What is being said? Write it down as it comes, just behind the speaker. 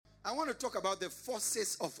I want to talk about the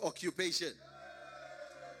forces of occupation.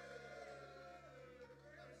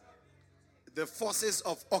 The forces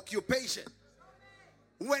of occupation.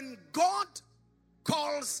 When God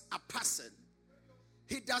calls a person,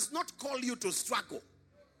 he does not call you to struggle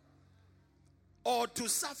or to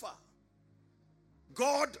suffer.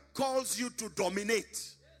 God calls you to dominate.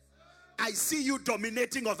 I see you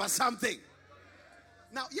dominating over something.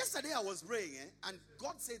 Now, yesterday I was praying, and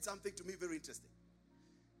God said something to me very interesting.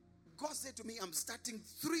 God said to me, I'm starting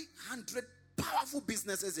 300 powerful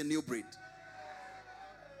businesses in New Breed.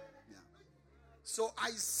 Yeah. So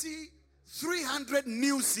I see 300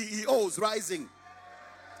 new CEOs rising.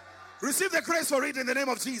 Receive the grace for it in the name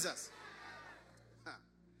of Jesus.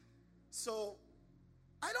 So,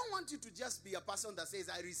 I don't want you to just be a person that says,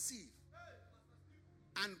 I receive,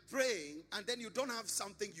 and praying, and then you don't have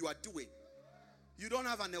something you are doing. You don't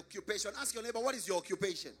have an occupation. Ask your neighbor, what is your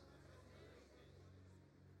occupation?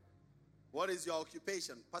 What is your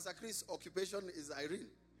occupation? Pastor Chris' occupation is Irene.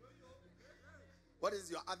 What is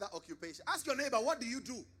your other occupation? Ask your neighbor, what do you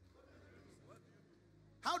do?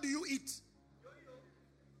 How do you eat?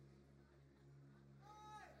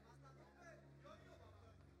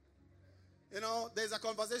 You know, there's a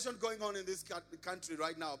conversation going on in this country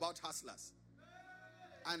right now about hustlers.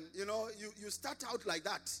 And, you know, you start out like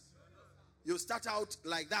that. You start out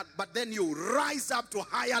like that, but then you rise up to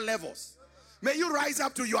higher levels. May you rise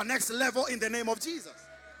up to your next level in the name of Jesus.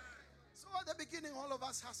 So at the beginning, all of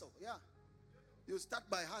us hustle. Yeah. You start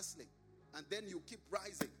by hustling, and then you keep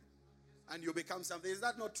rising, and you become something. Is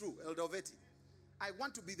that not true, Elder Veti? I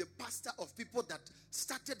want to be the pastor of people that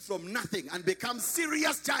started from nothing and become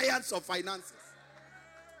serious giants of finances.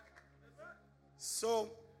 So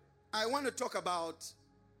I want to talk about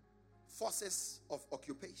forces of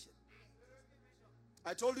occupation.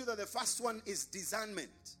 I told you that the first one is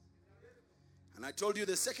discernment. And I told you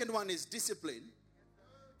the second one is discipline.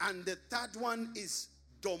 And the third one is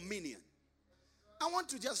dominion. I want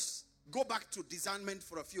to just go back to discernment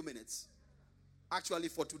for a few minutes. Actually,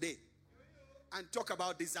 for today. And talk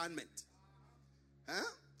about discernment. Huh?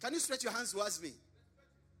 Can you stretch your hands towards me?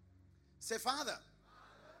 Say, Father,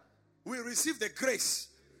 we receive the grace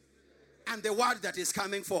and the word that is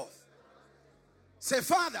coming forth. Say,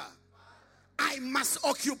 Father, I must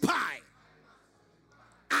occupy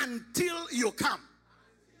until you come.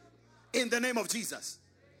 In the name of Jesus.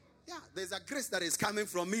 Yeah, there's a grace that is coming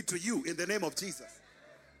from me to you in the name of Jesus.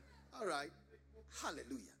 All right.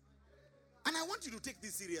 Hallelujah. And I want you to take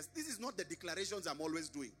this serious. This is not the declarations I'm always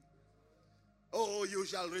doing. Oh, you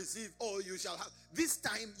shall receive. Oh, you shall have. This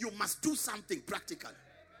time, you must do something practical.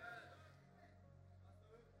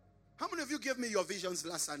 How many of you gave me your visions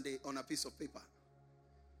last Sunday on a piece of paper?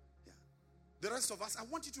 Yeah. The rest of us, I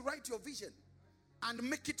want you to write your vision and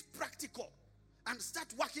make it practical and start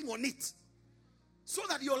working on it so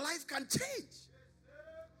that your life can change.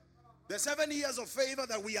 The 7 years of favor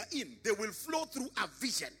that we are in, they will flow through a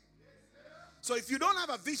vision. So if you don't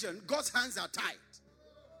have a vision, God's hands are tied.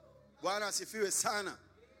 Bwana asifiwe sana.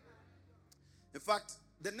 In fact,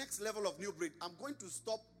 the next level of New Breed, I'm going to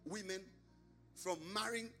stop women from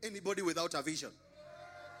marrying anybody without a vision.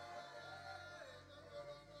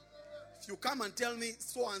 If you come and tell me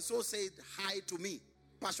so and so said hi to me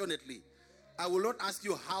passionately, I will not ask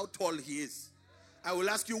you how tall he is. I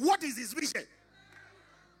will ask you, what is his vision?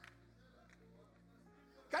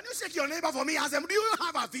 Can you shake your neighbor for me? Ask them, do you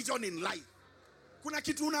have a vision in life? Kuna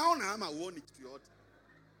kitu unaona ama uoni kitu yote?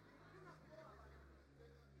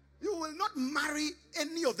 You will not marry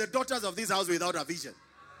any of the daughters of this house without a vision.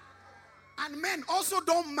 And men also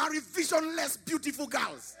don't marry visionless, beautiful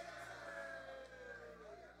girls.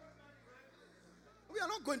 We are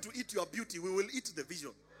not going to eat your beauty. We will eat the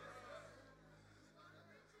vision.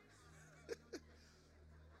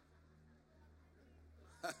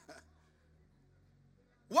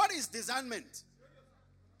 What is discernment?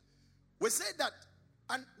 We say that,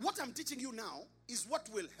 and what I'm teaching you now is what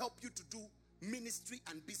will help you to do ministry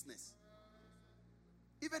and business.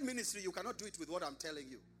 Even ministry, you cannot do it with what I'm telling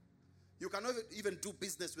you. You cannot even do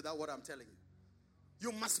business without what I'm telling you.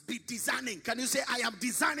 You must be discerning. Can you say, I am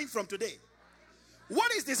discerning from today?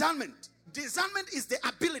 What is discernment? Discernment is the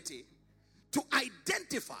ability to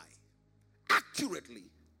identify accurately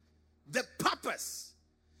the purpose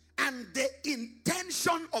and the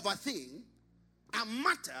intention of a thing, a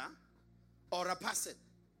matter, or a person.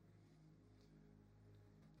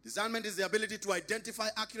 Discernment is the ability to identify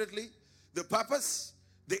accurately the purpose,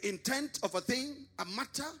 the intent of a thing, a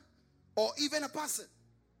matter, or even a person.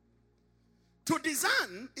 To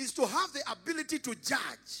discern is to have the ability to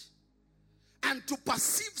judge and to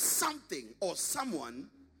perceive something or someone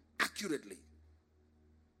accurately.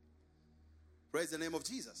 Praise the name of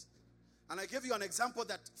Jesus. And I gave you an example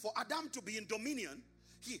that for Adam to be in dominion,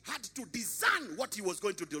 he had to discern what he was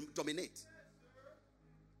going to dominate.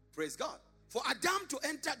 Praise God. For Adam to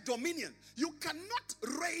enter dominion, you cannot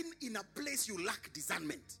reign in a place you lack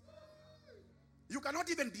discernment. You cannot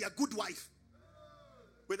even be a good wife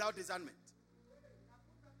without discernment.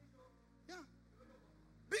 Yeah.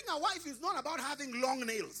 Being a wife is not about having long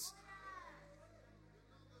nails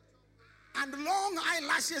and long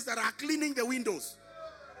eyelashes that are cleaning the windows.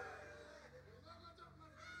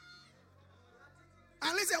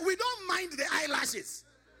 And listen, we don't mind the eyelashes,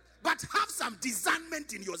 but have some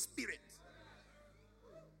discernment in your spirit.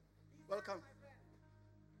 Welcome.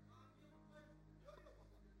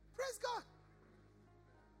 Praise God.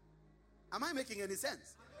 Am I making any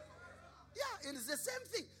sense? Yeah, it is the same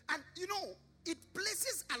thing. And you know, it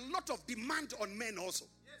places a lot of demand on men also.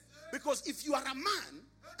 Because if you are a man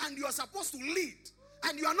and you are supposed to lead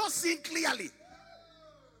and you are not seeing clearly,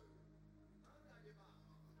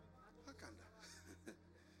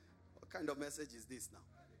 what kind of message is this now?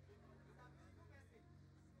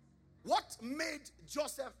 What made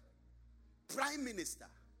Joseph prime minister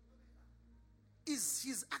is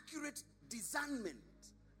his accurate discernment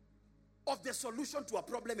of the solution to a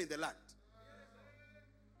problem in the land.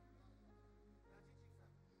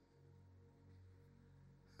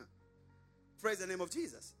 Praise the name of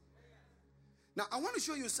Jesus. Now, I want to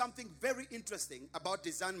show you something very interesting about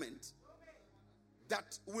discernment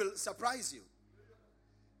that will surprise you.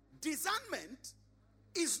 Discernment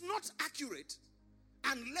is not accurate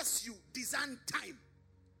unless you discern time.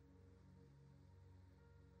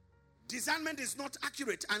 Discernment is not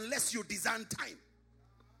accurate unless you discern time.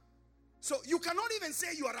 So you cannot even say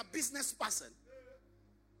you are a business person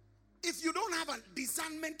if you don't have a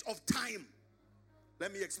discernment of time.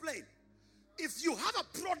 Let me explain. If you have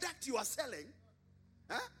a product you are selling,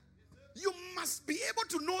 you must be able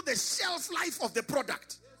to know the shelf life of the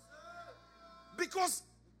product. Because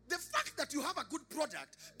the fact that you have a good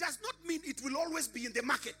product does not mean it will always be in the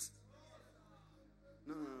market.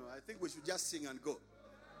 No. I think we should just sing and go.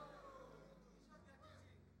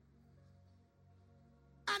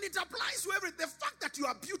 And it applies to everything. The fact that you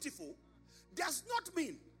are beautiful does not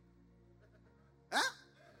mean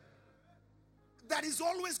that is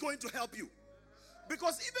always going to help you.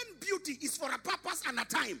 Because even beauty is for a purpose and a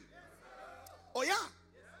time. Oh yeah?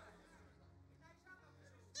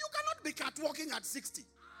 You cannot be catwalking at 60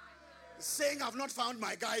 saying I've not found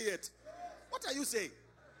my guy yet. What are you saying?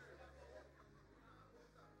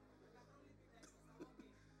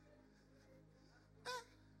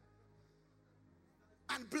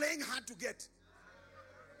 And playing hard to get.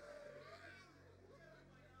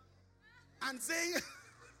 And saying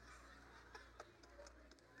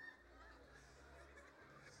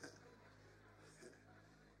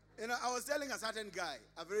you know, I was telling a certain guy,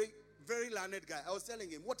 a very, very learned guy, I was telling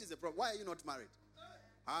him, what is the problem? Why are you not married?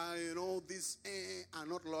 You know, these are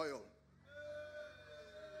not loyal.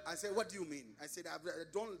 I said, what do you mean? I said, I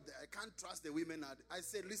can't trust the women. I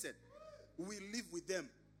said, listen, we live with them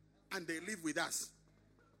and they live with us.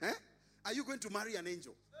 Are you going to marry an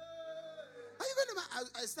angel? Are you going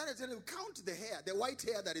to? I started telling him, count the hair, the white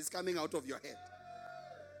hair that is coming out of your head.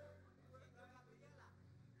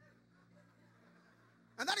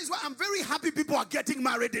 And that is why I'm very happy people are getting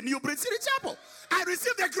married in New Bridge City Chapel. I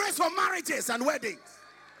receive the grace for marriages and weddings.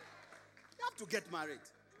 You have to get married.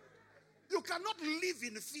 You cannot live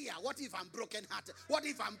in fear. What if I'm broken-hearted? What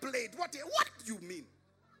if I'm played? What do you mean?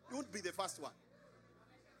 You won't be the first one.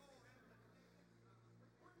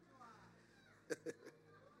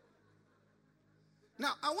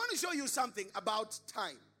 Now, I want to show you something about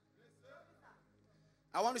time.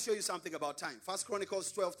 I want to show you something about time. 1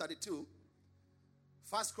 Chronicles 12:32.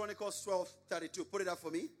 1 Chronicles 12:32. Put it up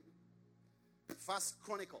for me. 1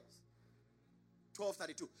 Chronicles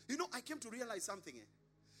 12:32. You know, I came to realize something.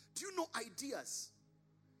 Do you know ideas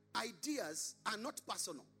are not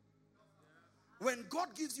personal? When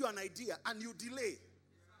God gives you an idea and you delay,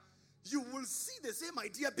 you will see the same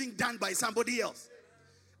idea being done by somebody else.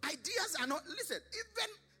 Ideas are not, listen, even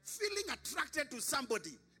feeling attracted to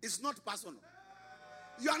somebody is not personal.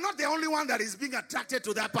 You are not the only one that is being attracted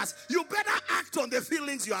to that person. You better act on the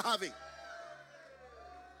feelings you are having.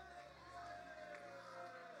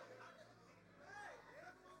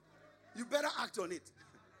 You better act on it.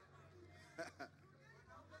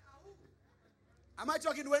 Am I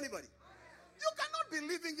talking to anybody? You cannot be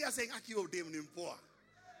living there saying, Aki dem ni mpoa.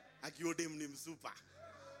 Aki dem ni msupa.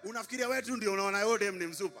 Unafikiria wetu ndio unaona dem ni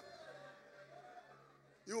msupa.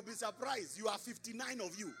 You will be surprised. You are 59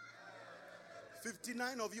 of you.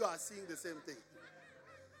 59 of you are seeing the same thing.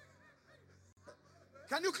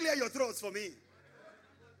 Can you clear your throats for me?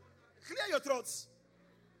 Clear your throats.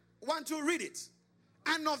 Want to read it?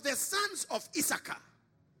 And of the sons of Issachar.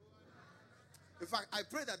 In fact, I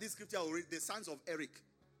pray that this scripture will read the sons of Eric.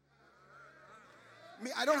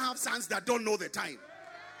 Me, I don't have sons that don't know the time.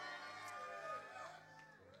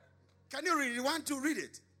 Can you read it? You want to read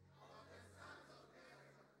it?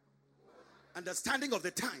 Understanding of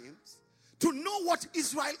the times, to know what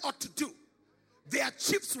Israel ought to do. Their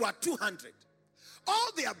chiefs were 200. All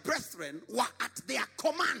their brethren were at their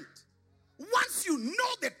command. Once you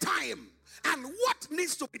know the time and what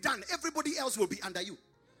needs to be done, everybody else will be under you.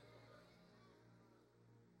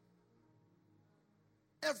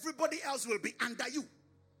 Everybody else will be under you.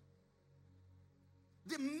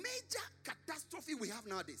 The major catastrophe we have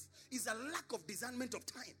nowadays is a lack of discernment of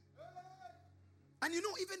time. And you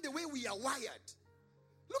know, even the way we are wired.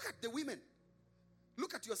 Look at the women.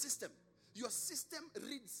 Look at your system. Your system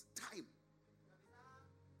reads time.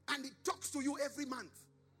 And it talks to you every month.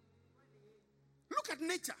 Look at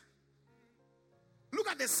nature. Look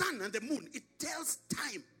at the sun and the moon. It tells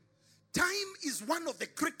time. Time is one of the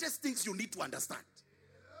greatest things you need to understand.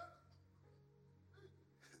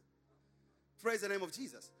 Praise the name of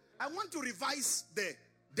Jesus. I want to revise the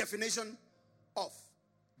definition of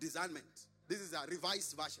discernment. This is a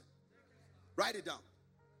revised version. Write it down.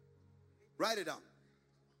 Write it down.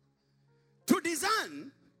 To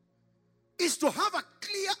discern is to have a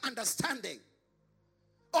clear understanding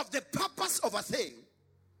of the purpose of a thing,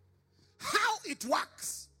 how it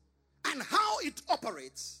works, and how it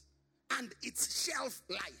operates, and its shelf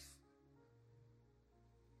life.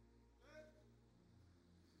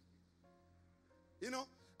 You know,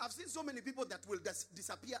 I've seen so many people that will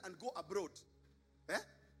disappear and go abroad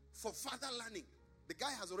for further learning. The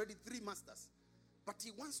guy has already 3 masters, but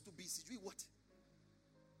he wants to be what?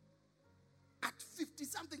 At 50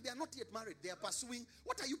 something, they are not yet married. They are pursuing.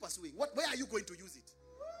 What are you pursuing? Where are you going to use it?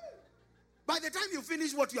 By the time you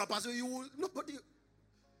finish what you are pursuing, you will nobody.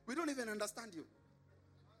 We don't even understand you.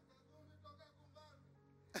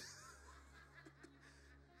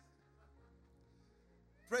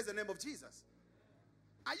 Praise the name of Jesus.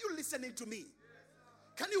 Are you listening to me?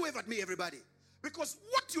 Can you wave at me, everybody? Because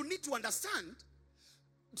what you need to understand,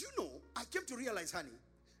 do you know, I came to realize, honey,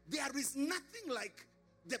 there is nothing like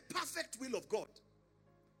the perfect will of God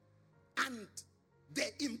and the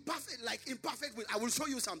imperfect will. I will show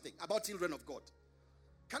you something about children of God.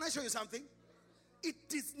 Can I show you something? It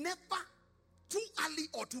is never too early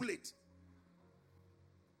or too late.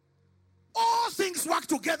 All things work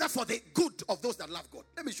together for the good of those that love God.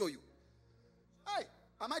 Let me show you. Hey,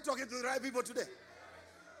 am I talking to the right people today?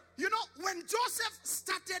 You know, when Joseph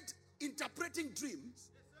started interpreting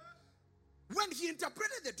dreams, when he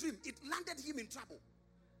interpreted the dream, it landed him in trouble.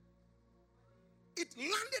 It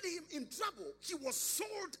landed him in trouble. He was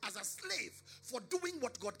sold as a slave for doing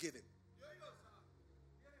what God gave him.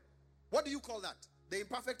 What do you call that? The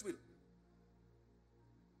imperfect will.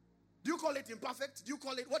 Do you call it imperfect? Do you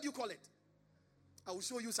call it, what do you call it? I will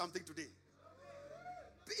show you something today.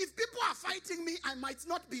 If people are fighting me, I might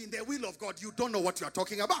not be in the will of God. You don't know what you are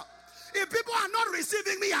talking about. If people are not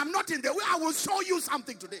receiving me, I'm not in the will. I will show you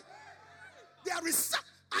something today. There is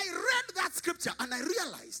I read that scripture and I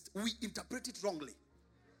realized we interpret it wrongly.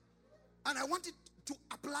 And I want it to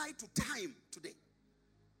apply to time today.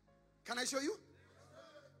 Can I show you?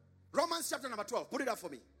 Romans chapter number 12. Put it up for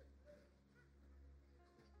me.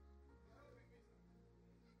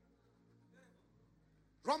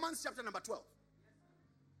 Romans chapter number 12.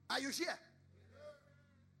 Are you here?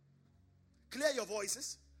 Clear your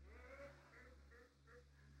voices.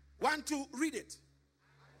 Want to read it?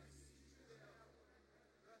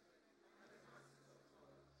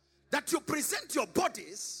 That you present your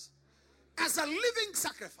bodies as a living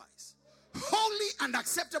sacrifice, holy and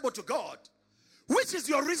acceptable to God, which is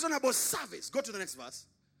your reasonable service. Go to the next verse.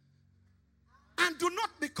 And do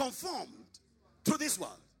not be conformed to this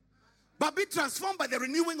world, but be transformed by the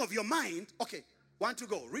renewing of your mind. Okay, 1 to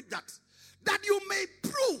go. Read that. That you may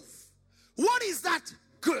prove what is that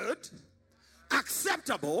good,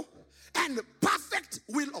 acceptable, and perfect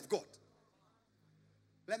will of God.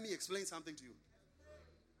 Let me explain something to you.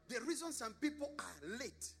 The reason some people are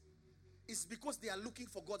late is because they are looking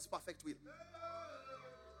for God's perfect will.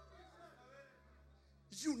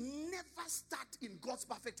 You never start in God's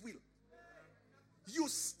perfect will. You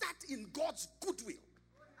start in God's good will.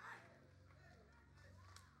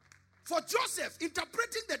 For Joseph,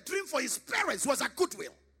 interpreting the dream for his parents was a good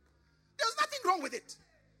will. There's nothing wrong with it.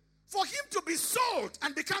 For him to be sold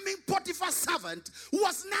and becoming Potiphar's servant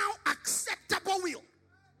was now acceptable will.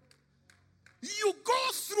 You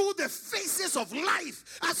go through the phases of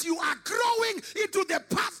life as you are growing into the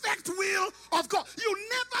perfect will of God. You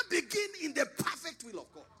never begin in the perfect will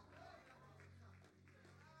of God.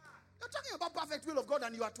 You're talking about perfect will of God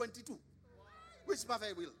and you are 22. Which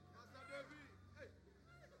perfect will?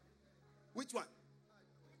 Which one?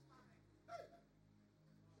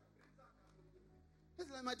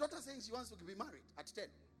 It's like my daughter saying she wants to be married at 10.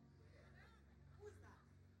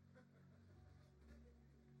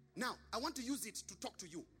 Now, I want to use it to talk to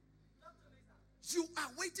you. You are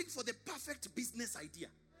waiting for the perfect business idea.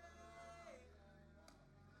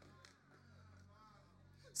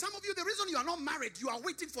 Some of you, the reason you are not married, you are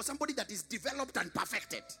waiting for somebody that is developed and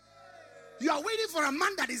perfected. You are waiting for a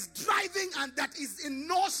man that is driving and that is in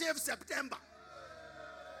no shave September.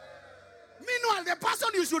 Meanwhile, the person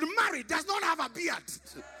you should marry does not have a beard.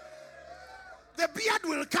 The beard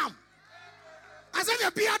will come. I said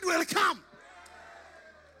the beard will come.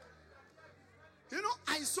 You know,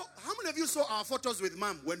 how many of you saw our photos with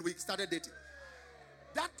mom when we started dating?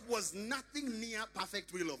 That was nothing near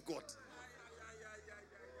perfect will of God.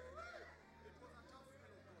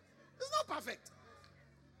 It's not perfect.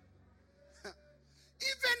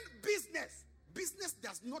 Even business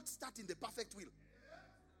does not start in the perfect will.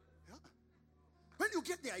 Yeah. When you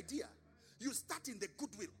get the idea, you start in the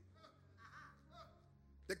goodwill.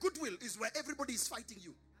 The goodwill is where everybody is fighting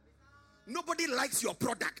you. Nobody likes your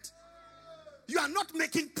product. You are not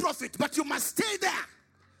making profit, but you must stay there.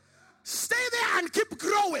 Stay there and keep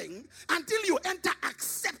growing until you enter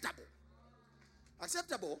acceptable.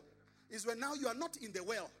 Acceptable is when now you are not in the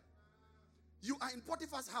well. You are in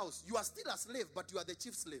Potiphar's house. You are still a slave, but you are the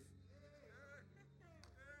chief slave.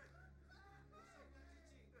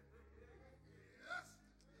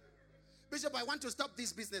 Bishop, I want to stop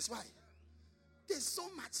this business. Why? There's so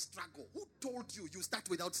much struggle. Who told you you start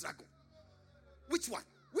without struggle? Which one?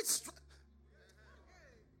 Which struggle?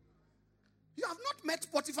 You have not met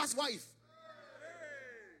Potiphar's wife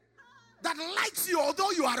that likes you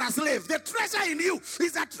although you are a slave. The treasure in you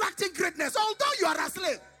is attracting greatness although you are a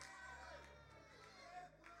slave.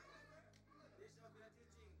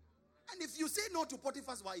 And if you say no to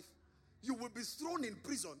Potiphar's wife, you will be thrown in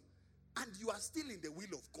prison and you are still in the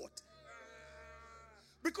will of God.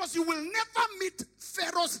 Because you will never meet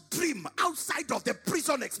Pharaoh's dream outside of the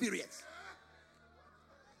prison experience.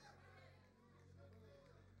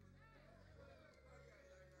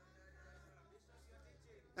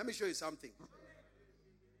 Let me show you something.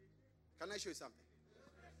 Can I show you something?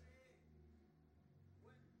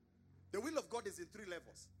 The will of God is in 3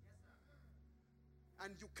 levels.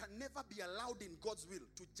 And you can never be allowed in God's will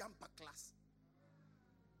to jump a class.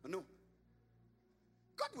 No.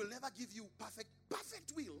 God will never give you perfect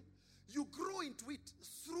will. You grow into it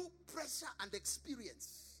through pressure and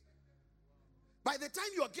experience. By the time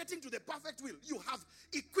you are getting to the perfect will, you have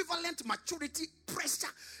equivalent maturity, pressure.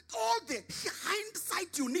 All the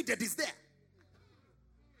hindsight you needed is there.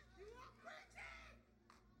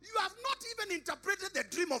 You have not even interpreted the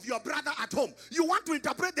dream of your brother at home. You want to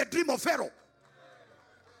interpret the dream of Pharaoh.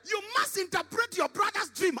 You must interpret your brother's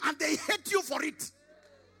dream and they hate you for it.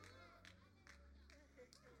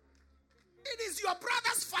 It is your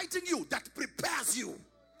brothers fighting you that prepares you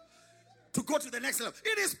to go to the next level.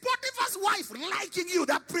 It is Potiphar's wife liking you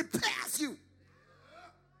that prepares you.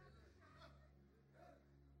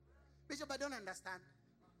 Bishop, I don't understand.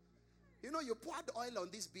 You know, you poured oil on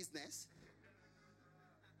this business,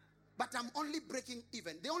 but I'm only breaking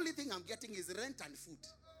even. The only thing I'm getting is rent and food.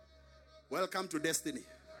 Welcome to destiny.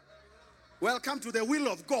 Welcome to the will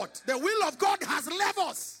of God. The will of God has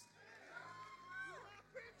levels.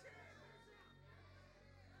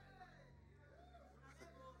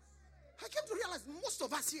 I came to realize most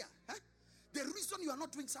of us here, the reason you are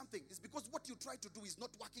not doing something is because what you try to do is not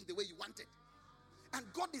working the way you want it. And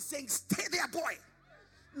God is saying, stay there, boy.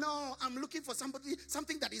 No, I'm looking for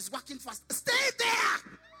something that is working fast. Stay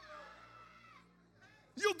there.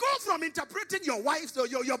 You go from interpreting your wife's or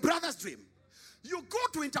your brother's dream. You go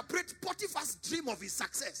to interpret Potiphar's dream of his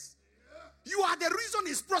success. You are the reason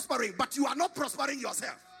he's prospering, but you are not prospering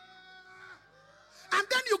yourself. And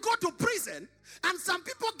then you go to prison, and some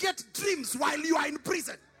people get dreams while you are in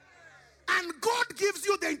prison. And God gives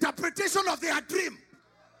you the interpretation of their dream.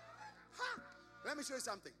 Let me show you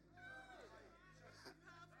something.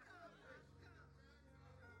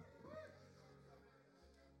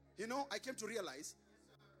 You know, I came to realize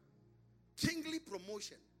kingly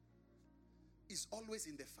promotion is always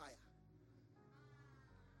in the fire.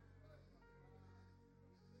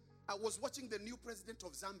 I was watching the new president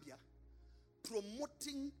of Zambia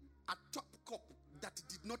promoting a top cop that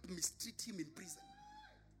did not mistreat him in prison.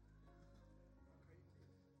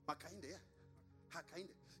 Makainde, yeah.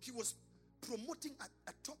 He was promoting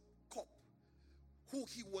a top cop who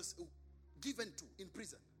he was given to in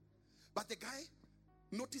prison. But the guy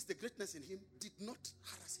noticed the greatness in him, did not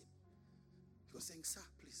harass him. He was saying, sir,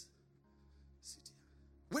 please, sit here.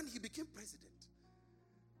 When he became president,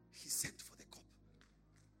 he sent for the cop.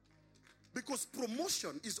 Because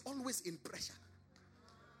promotion is always in pressure.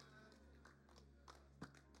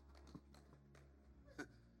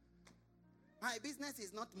 My business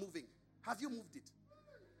is not moving. Have you moved it?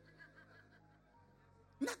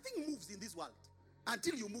 Nothing moves in this world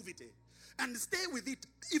until you move it. And stay with it.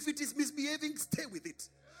 If it is misbehaving, stay with it.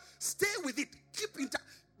 Stay with it.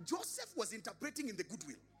 Joseph was interpreting in the good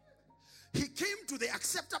will. He came to the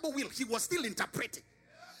acceptable will. He was still interpreting.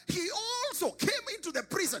 He also came into the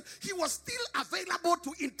prison. He was still available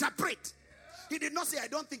to interpret. He did not say, I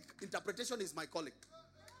don't think interpretation is my calling.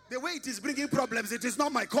 The way it is bringing problems, it is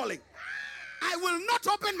not my calling. I will not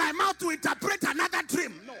open my mouth to interpret another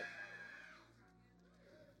dream. No.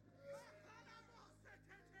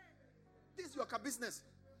 This is your business.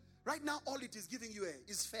 Right now, all it is giving you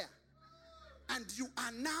is fair. And you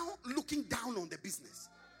are now looking down on the business.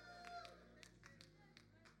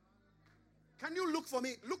 Can you look for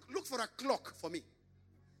me? Look for a clock for me.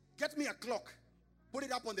 Get me a clock. Put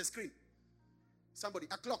it up on the screen. Somebody,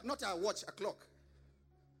 a clock, not a watch, a clock.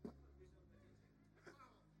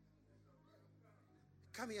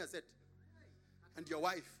 Come here, Zed. And your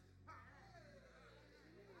wife.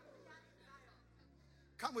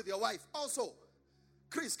 Come with your wife. Also,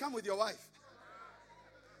 Chris, come with your wife.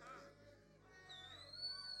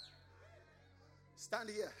 Stand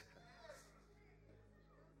here.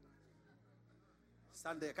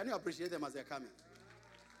 Stand there. Can you appreciate them as they're coming?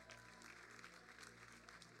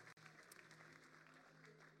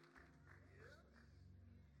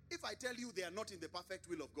 If I tell you they are not in the perfect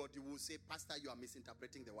will of God, you will say, Pastor, you are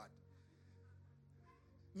misinterpreting the word.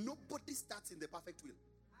 Nobody starts in the perfect will.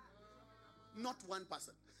 Not one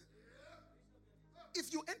person.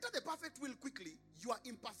 If you enter the perfect will quickly, your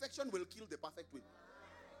imperfection will kill the perfect will.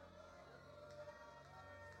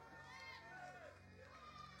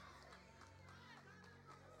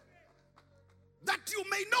 That you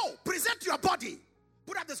may know, present your body.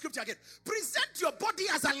 Put up the scripture again. Present your body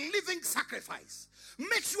as a living sacrifice.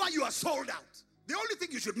 Make sure you are sold out. The only thing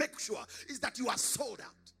you should make sure is that you are sold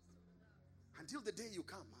out. Until the day you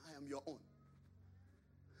come, I am your own.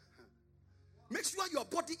 Make sure your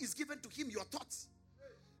body is given to him, your thoughts.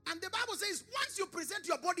 And the Bible says, once you present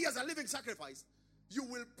your body as a living sacrifice, you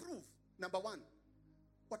will prove, number one,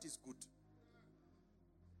 what is good.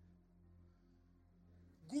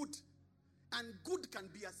 Good. And good can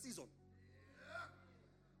be a season.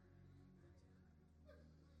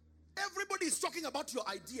 Everybody is talking about your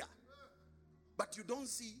idea, but you don't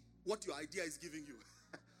see what your idea is giving you.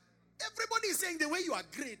 Everybody is saying the way you are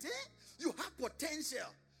great, you have potential,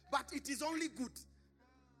 but it is only good.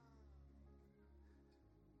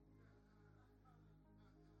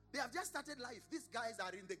 They have just started life. These guys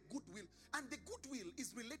are in the goodwill, and the goodwill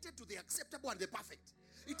is related to the acceptable and the perfect.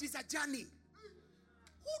 It is a journey.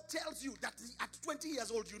 Who tells you that at 20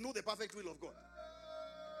 years old you know the perfect will of God?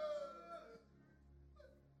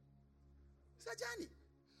 It's a journey.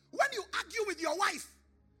 When you argue with your wife,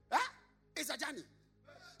 it's a journey.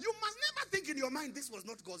 You must never think in your mind this was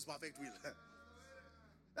not God's perfect will.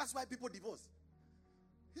 That's why people divorce.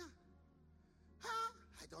 Yeah.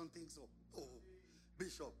 I don't think so. Oh,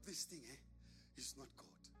 Bishop, this thing is not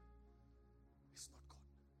God. It's not God.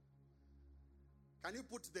 Can you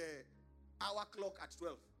put the hour clock at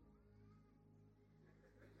 12?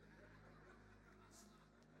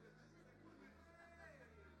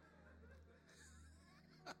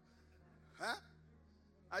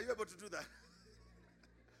 Are you able to do that?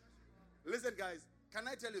 Listen, guys, can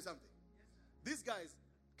I tell you something? These guys,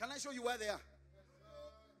 can I show you where they are?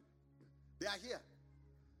 They are here.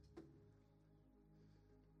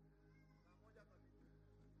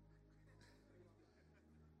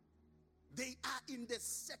 They are in the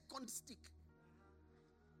second stick.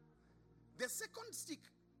 The second stick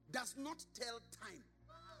does not tell time.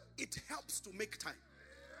 It helps to make time.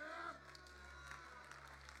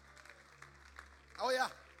 Oh yeah.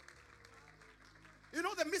 You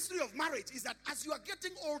know, the mystery of marriage is that as you are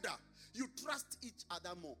getting older, you trust each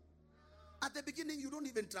other more. At the beginning, you don't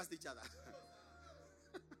even trust each other.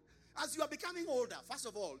 As you are becoming older, first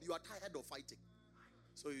of all, you are tired of fighting.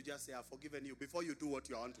 So you just say, I've forgiven you before you do what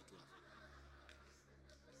you want to do.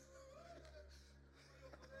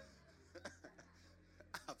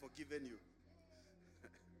 I've forgiven you.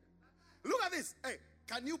 Look at this. Hey,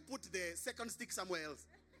 can you put the second stick somewhere else?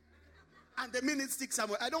 And the minute stick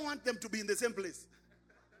somewhere. I don't want them to be in the same place.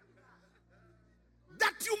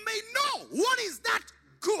 that you may know what is that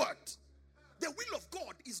good. The will of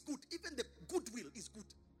God is good. Even the good will is good.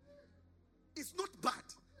 It's not bad.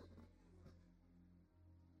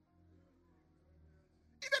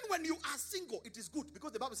 Even when you are single, it is good,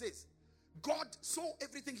 because the Bible says God saw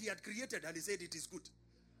everything he had created and he said it is good.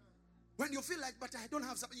 When you feel like, but I don't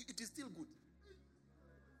have something, it is still good.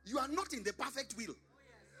 You are not in the perfect will.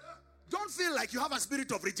 Don't feel like you have a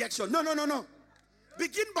spirit of rejection. No.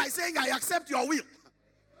 Begin by saying, I accept your will.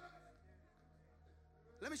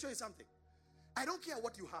 Let me show you something. I don't care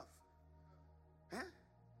what you have.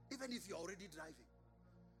 Even if you're already driving.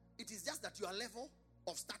 It is just that your level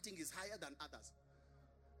of starting is higher than others.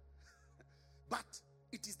 But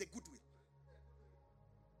it is the good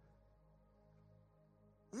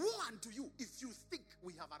will. Woe unto you if you think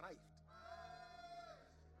we have arrived.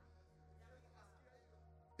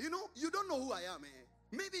 You know, you don't know who I am.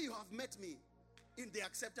 Maybe you have met me in the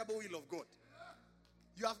acceptable will of God.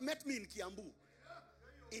 You have met me in Kiambu.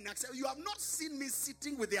 You have not seen me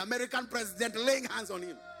sitting with the American president laying hands on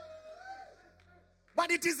him. But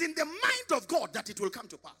it is in the mind of God that it will come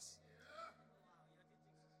to pass.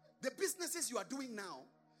 The businesses you are doing now,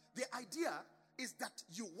 the idea is that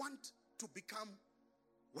you want to become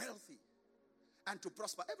wealthy and to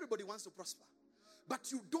prosper. Everybody wants to prosper.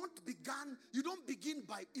 But you don't begin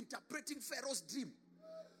by interpreting Pharaoh's dream.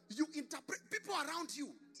 You interpret, people around you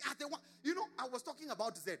are the one. You know, I was talking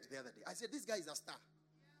about Zed the other day. I said, this guy is a star.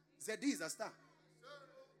 Zed is a star.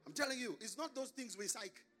 I'm telling you, it's not those things we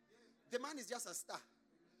psych. The man is just a star.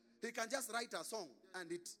 He can just write a song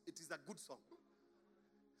and it is a good song.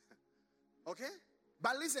 Okay?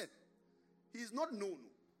 But listen, he is not known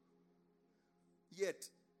yet.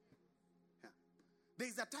 Yeah. There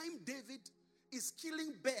is a time David is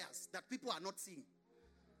killing bears that people are not seeing.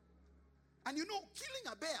 And you know,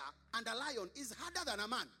 killing a bear and a lion is harder than a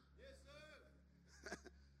man. Yes, sir.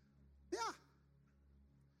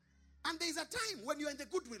 Yeah. And there is a time when you're in the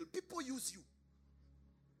goodwill, people use you.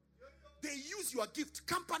 They use your gift.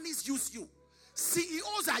 Companies use you.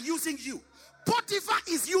 CEOs are using you. Potiphar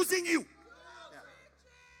is using you. Yeah.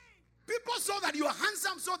 People saw that you are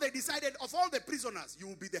handsome, so they decided of all the prisoners, you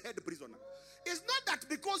will be the head prisoner. It's not that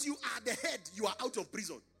because you are the head, you are out of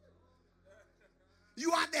prison.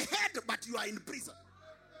 You are the head, but you are in prison.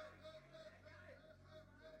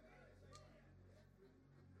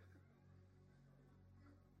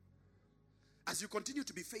 As you continue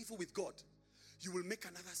to be faithful with God, you will make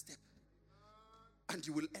another step. And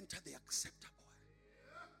you will enter the acceptable.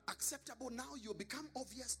 Acceptable, now you become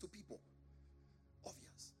obvious to people.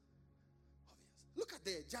 Obvious. Look at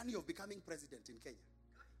the journey of becoming president in Kenya.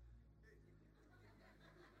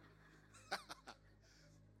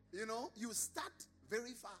 You know, you start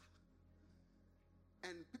very far.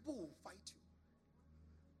 And people will fight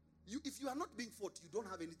you. If you are not being fought, you don't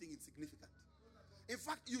have anything insignificant. In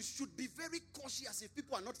fact, you should be very cautious if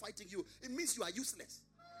people are not fighting you. It means you are useless.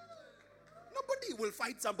 Nobody will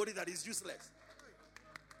fight somebody that is useless.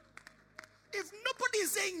 If nobody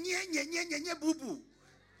is saying nye nye nye nye nye boo boo,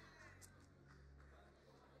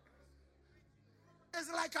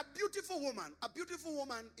 it's like a beautiful woman. A beautiful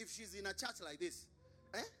woman, if she's in a church like this,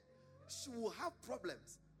 she will have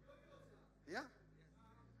problems. Yeah.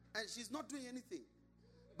 And she's not doing anything.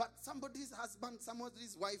 But somebody's husband,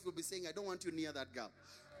 somebody's wife will be saying, I don't want you near that girl.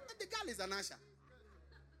 And the girl is an usher.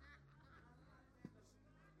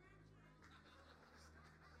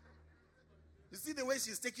 You see the way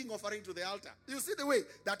she's taking offering to the altar. You see the way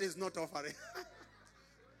that is not offering.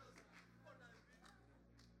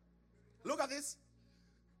 Look at this.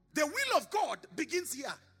 The will of God begins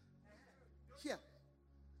here. Here.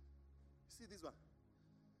 See this one.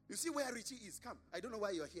 You see where Richie is? Come. I don't know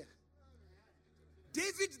why you're here.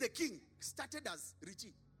 David the king started as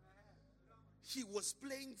Richie. He was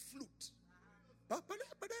playing flute. That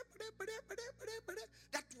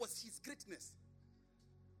was his greatness.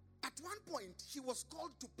 At one point, he was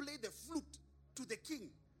called to play the flute to the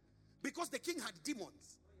king because the king had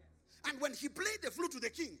demons. And when he played the flute to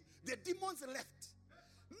the king, the demons left.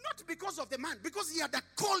 Not because of the man, because he had a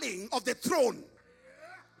calling of the throne.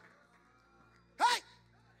 Hey!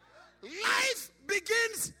 Life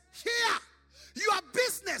begins here. Your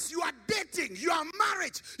business, your dating, your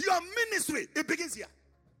marriage, your ministry, it begins here.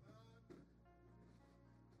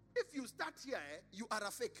 If you start here, you are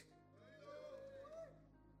a fake.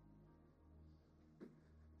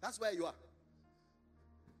 That's where you are.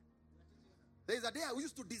 There is a day I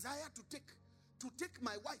used to desire to take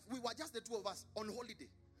my wife. We were just the two of us on holiday.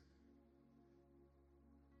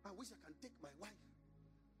 I wish I can take my wife.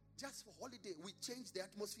 Just for holiday, we changed the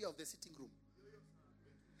atmosphere of the sitting room.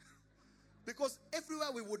 Because everywhere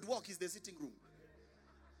we would walk is the sitting room.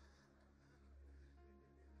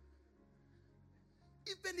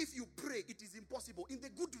 if you pray, it is impossible. In the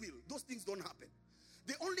goodwill, those things don't happen.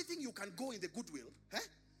 The only thing you can go in the goodwill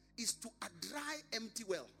is to a dry, empty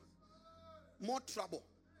well. More trouble.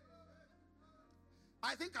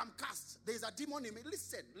 I think I'm cast. There's a demon in me.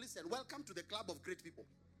 Listen. Welcome to the club of great people.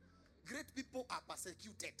 Great people are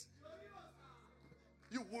persecuted.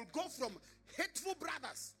 You will go from hateful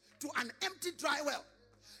brothers to an empty dry well.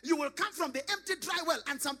 You will come from the empty dry well,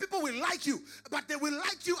 and some people will like you, but they will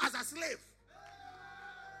like you as a slave.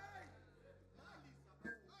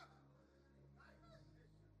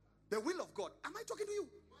 The will of God. Am I talking to you?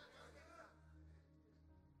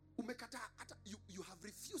 You have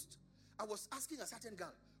refused. I was asking a certain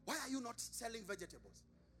girl, why are you not selling vegetables?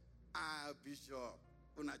 Bishop,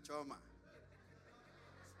 una choma.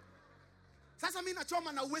 Sasa mina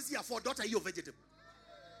choma na uwezi afford daughter your vegetable.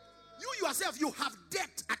 You yourself, you have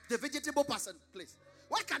debt at the vegetable person place.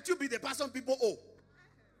 Why can't you be the person people owe?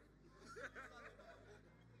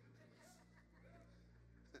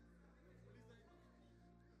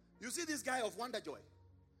 You see this guy of Wonder Joy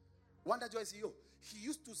CEO. He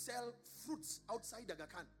used to sell fruits outside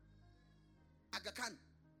Aga Khan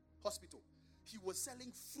Hospital. He was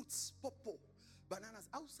selling fruits, popo, bananas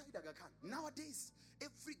outside Aga Khan. Nowadays,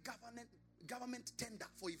 every government tender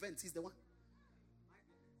for events is the one.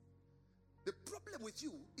 The problem with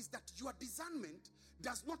you is that your discernment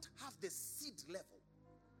does not have the seed level.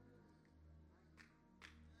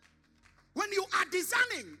 When you are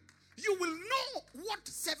discerning, you will know what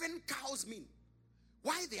 7 cows mean,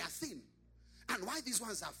 why they are thin, and why these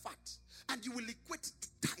ones are fat. And you will equate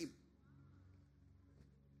to time.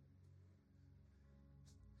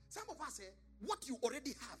 Some of us say, what you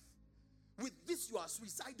already have, with this your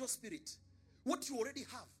suicidal spirit, what you already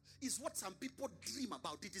have is what some people dream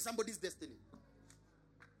about. It is somebody's destiny.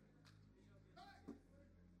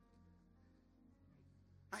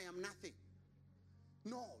 I am nothing.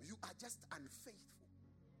 No, you are just unfaithful.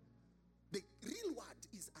 The real word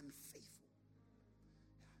is unfaithful.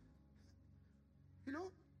 You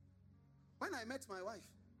know, when I met my wife,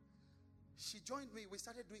 she joined me. We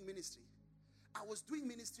started doing ministry. I was doing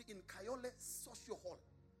ministry in Kayole Social Hall.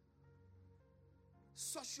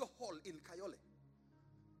 Social Hall in Kayole.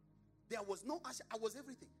 There was no usher. I was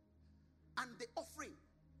everything. And the offering,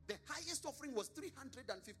 the highest offering was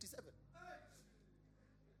 357.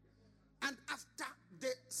 And after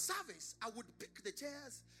the service, I would pick the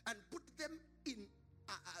chairs and put them in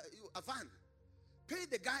a van. Pay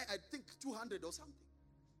the guy, I think, 200 or something.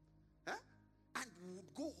 And we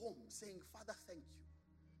would go home saying, Father, thank you.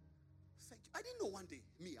 Thank you. I didn't know one day,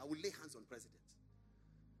 I will lay hands on presidents.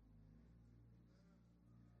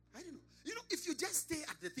 I didn't know. You know, if you just stay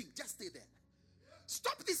at the thing, just stay there.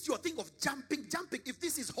 Stop this your thing of jumping. If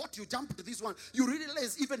this is hot, you jump to this one. You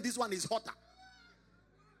realize even this one is hotter.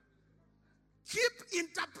 Keep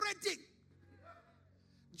interpreting.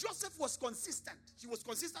 Joseph was consistent. He was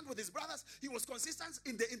consistent with his brothers. He was consistent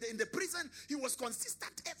in the prison. He was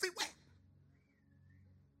consistent everywhere.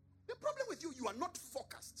 The problem with you are not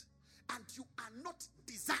focused and you are not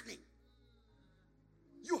discerning.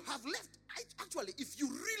 You have left. Actually, if you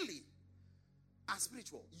really are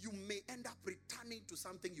spiritual, you may end up returning to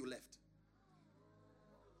something you left.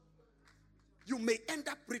 You may end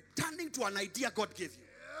up returning to an idea God gave you.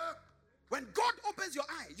 When God opens your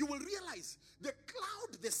eye, you will realize the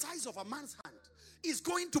cloud the size of a man's hand is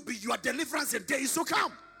going to be your deliverance in days to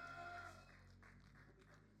come.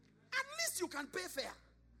 At least you can pay fare.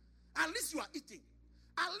 At least you are eating.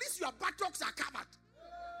 At least your buttocks are covered.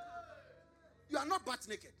 You are not butt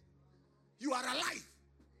naked. You are alive.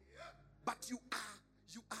 But you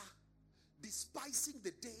are despising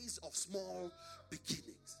the days of small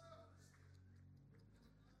beginnings.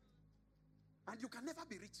 And you can never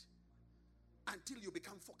be rich until you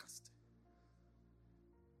become focused.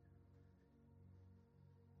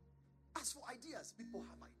 As for ideas, people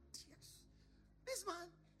have ideas. This man,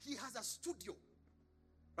 he has a studio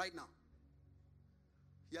right now.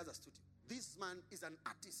 He has a studio. This man is an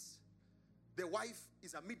artist. The wife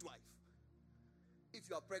is a midwife. If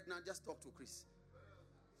you are pregnant, just talk to Chris.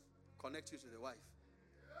 Connect you to the wife.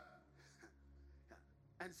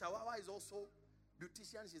 And Sawawa is also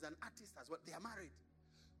beautician. She's an artist as well. They are married.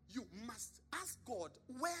 You must ask God,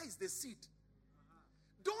 where is the seed?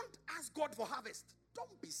 Don't ask God for harvest.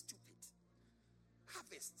 Don't be stupid.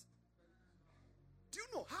 Harvest. Do you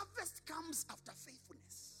know harvest comes after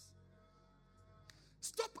faithfulness?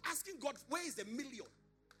 Stop asking God, where is the million?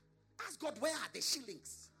 Ask God, where are the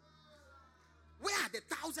shillings? Where are the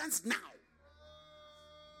thousands now?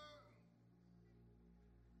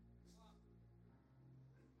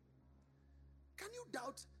 Can you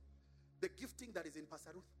doubt the gifting that is in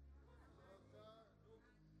Pastor Ruth?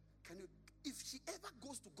 whoever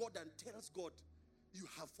goes to God and tells God, you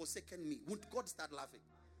have forsaken me, would God start laughing?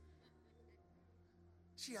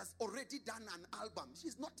 She has already done an album.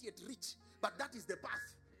 She's not yet rich, but that is the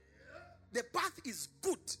path. The path is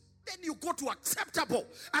good. Then you go to acceptable,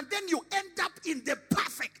 and then you end up in the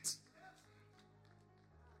perfect.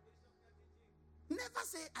 Never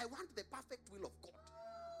say, I want the perfect will of God.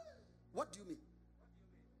 What do you mean?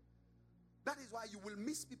 That is why you will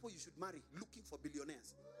miss people you should marry looking for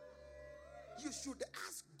billionaires. You should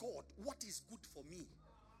ask God, what is good for me?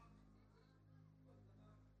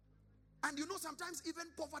 And you know, sometimes even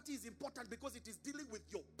poverty is important because it is dealing with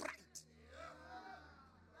your pride.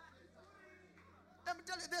 Let me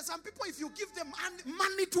tell you, there's some people, if you give them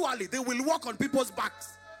money too early, they will walk on people's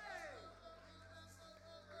backs.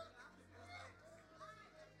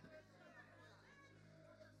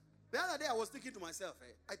 The other day I was thinking to myself,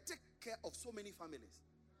 I take care of so many families.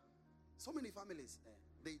 So many families,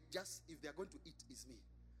 they just, if they're going to eat, it's me.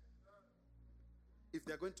 If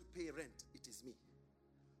they're going to pay rent, it is me.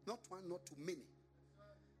 Not one, not too many.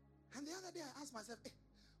 And the other day I asked myself,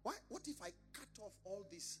 what if I cut off all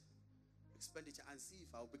this expenditure and see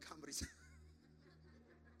if I'll become rich?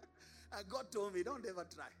 And God told me, don't ever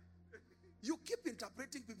try. You keep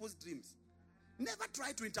interpreting people's dreams. Never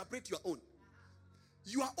try to interpret your own.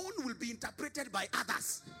 Your own will be interpreted by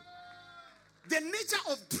others. The nature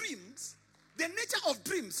of dreams,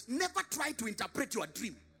 never try to interpret your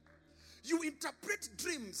dream. You interpret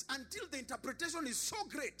dreams until the interpretation is so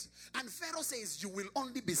great, and Pharaoh says you will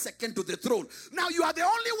only be second to the throne. Now you are the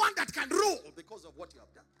only one that can rule because of what you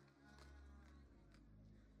have done.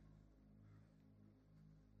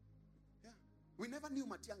 Yeah. We never knew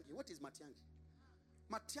Matiang'i. What is Matiang'i?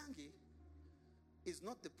 Matiang'i is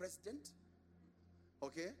not the president,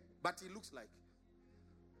 okay? But he looks like.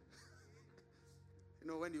 You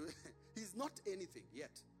know, when you he's not anything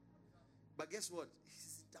yet. But guess what?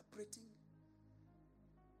 He's interpreting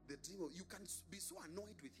the dream. You can be so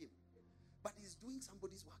annoyed with him, but he's doing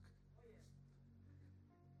somebody's work.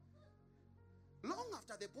 Long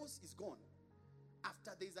after the boss is gone,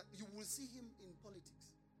 you will see him in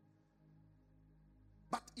politics.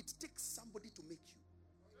 But it takes somebody to make you.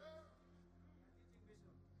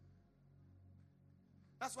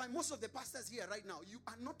 That's why most of the pastors here right now, you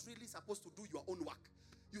are not really supposed to do your own work.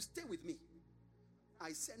 You stay with me.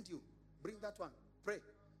 I send you. Bring that one. Pray.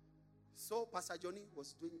 So Pastor Johnny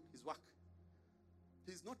was doing his work.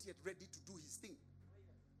 He's not yet ready to do his thing.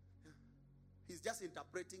 Yeah. He's just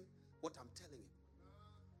interpreting what I'm telling him.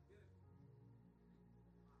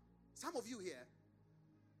 Some of you here,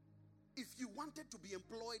 if you wanted to be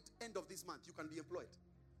employed end of this month, you can be employed.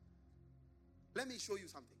 Let me show you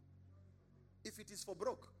something. If it is for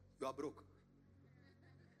broke, you are broke.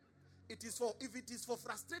 If it is for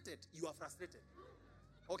frustrated, you are frustrated.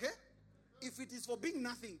 Okay? If it is for being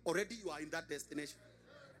nothing, already you are in that destination.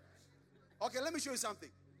 Okay, let me show you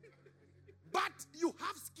something. But you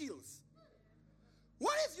have skills.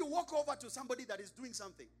 What if you walk over to somebody that is doing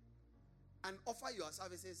something and offer your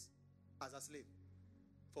services as a slave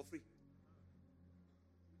for free?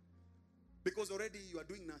 Because already you are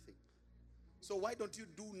doing nothing. So why don't you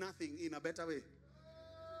do nothing in a better way?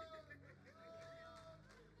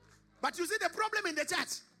 But you see the problem in the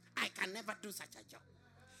church. I can never do such a job.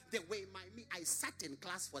 The way I sat in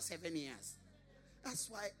class for 7 years. That's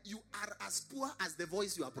why you are as poor as the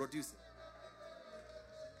voice you are producing.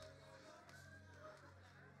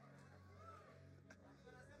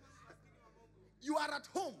 You are at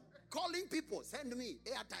home calling people, send me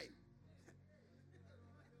airtime.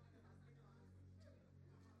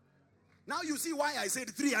 Now you see why I said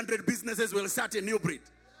 300 businesses will start a new breed.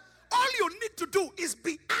 All you need to do is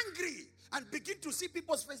be angry and begin to see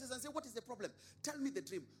people's faces and say, what is the problem? Tell me the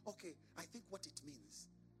dream. Okay, I think what it means.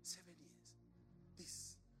 7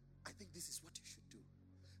 years. I think this is what you should do.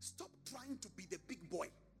 Stop trying to be the big boy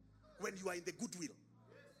when you are in the goodwill.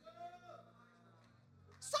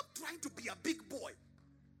 Stop trying to be a big boy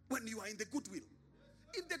when you are in the goodwill.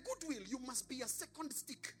 In the goodwill, you must be a second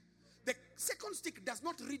stick. The second stick does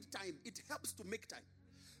not read time. It helps to make time.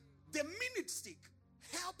 The minute stick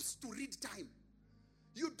helps to read time.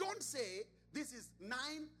 You don't say, this is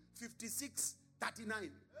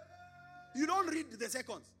 9:56:39. You don't read the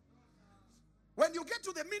seconds. When you get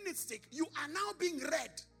to the minute stick, you are now being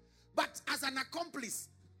read, but as an accomplice.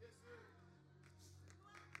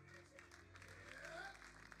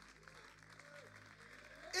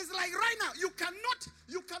 It's like right now, you cannot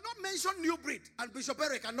mention New Breed, and Bishop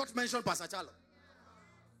Eric cannot mention Pastor Chalo.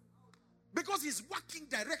 Because he's working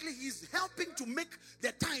directly, he's helping to make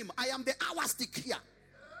the time. I am the hour stick here.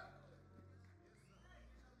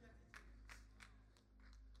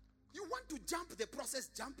 You want want to jump the process,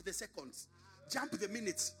 jump the seconds, jump the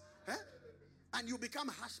minutes. And you become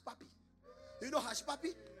hush puppy. You know hush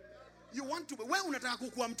puppy? You want to be, when unataka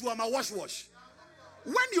kukuwa mtu wa wash.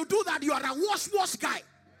 When you do that, you are a wash guy.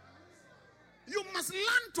 You must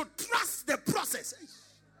learn to trust the process.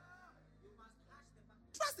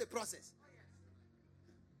 Trust the process.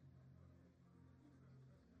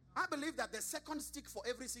 I believe that the second stick for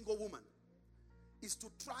every single woman is to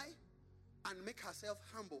try and make herself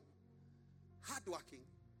humble, hardworking,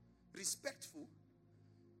 respectful,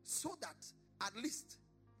 so that at least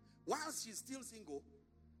while she's still single,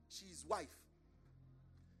 she's wife.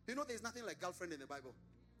 You know, there's nothing like girlfriend in the Bible.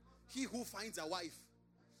 He who finds a wife.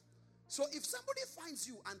 So if somebody finds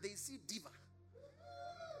you and they see diva,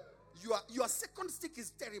 your second stick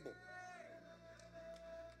is terrible.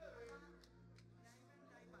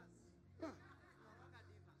 Yeah.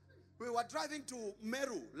 We were driving to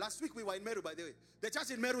Meru. Last week we were in Meru, by the way. The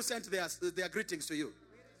church in Meru sent their greetings to you.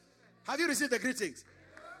 Have you received the greetings?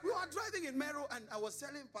 We were driving in Meru and I was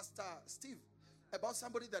telling Pastor Steve about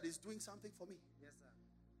somebody that is doing something for me. Yes,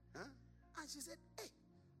 sir. Huh? And she said, hey,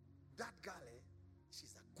 that girl,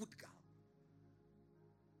 she's a good girl.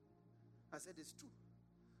 I said, it's true.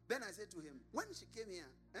 Then I said to him, when she came here,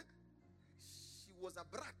 she was a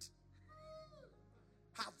brat.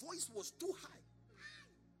 Her voice was too high.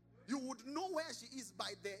 You would know where she is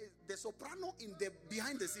by the soprano in the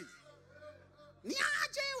behind the scenes.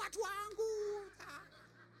 Niaje watu wangu.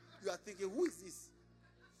 You are thinking, who is this?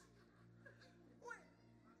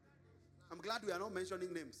 I'm glad we are not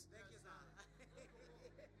mentioning names. Thank you, sir.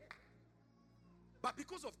 But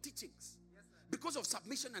because of teachings, yes, because of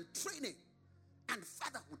submission and training and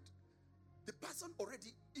fatherhood, the person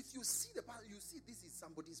already, if you see the person, you see this is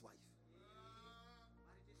somebody's wife.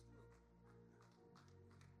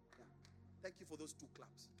 Yeah. Thank you for those 2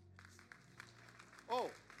 claps.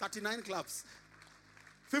 Oh, 39 claps.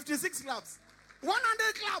 56 claps.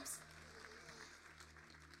 100 claps.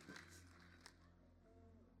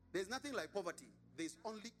 There's nothing like poverty. There's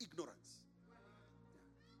only ignorance.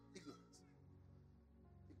 Yeah. Ignorance.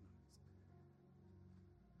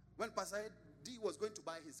 When Pastor D was going to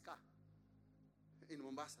buy his car in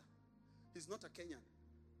Mombasa, he's not a Kenyan.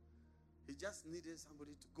 He just needed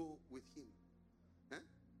somebody to go with him,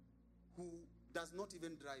 who does not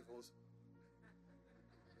even drive also.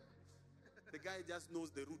 The guy just knows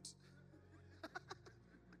the route.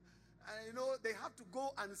 And you know, they have to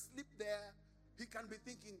go and sleep there. He can be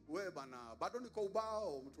thinking, I'm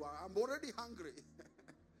already hungry.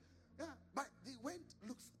 Yeah, but they went,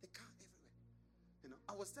 looked for the car everywhere. You know,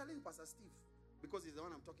 I was telling Pastor Steve, because he's the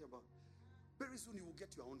one I'm talking about, very soon you will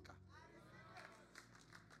get your own car.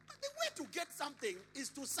 The way to get something is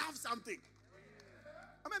to serve something.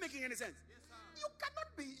 Am I making any sense? You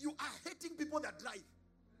cannot be, you are hating people that drive.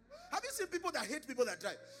 Have you seen people that hate people that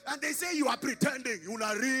drive? And they say you are pretending.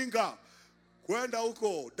 Unaringa. Kwenda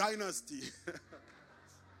huko. Dynasty.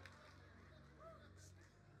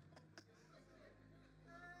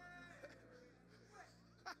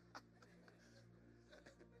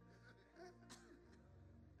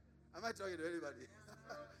 Am I talking to anybody?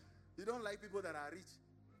 You don't like people that are rich.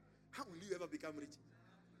 How will you ever become rich?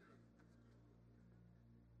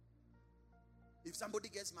 If somebody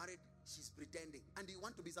gets married, she's pretending. And you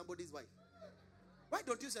want to be somebody's wife. Why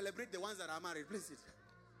don't you celebrate the ones that are married? Please sit.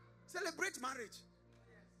 Celebrate marriage.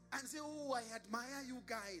 And say, oh, I admire you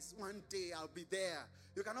guys. One day I'll be there.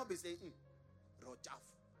 You cannot be saying, Rojaf.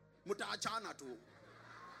 Mutachana too.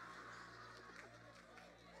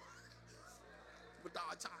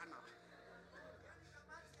 Mutachana.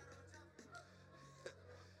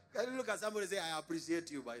 Can you look at somebody and say, I appreciate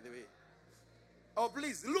you, by the way? Oh,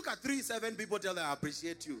 please, look at 3-7 people, tell them I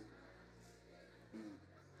appreciate you.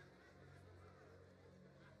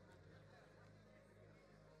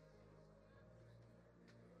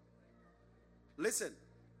 Listen,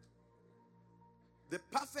 the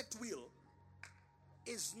perfect will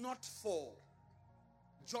is not for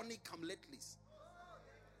Johnny come-latelys.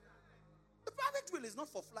 The perfect will is not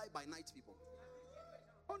for fly-by-night people.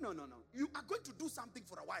 Oh, no. You are going to do something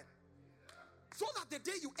for a while. So that the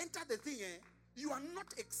day you enter the thing, you are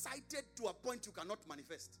not excited to a point you cannot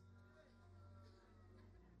manifest.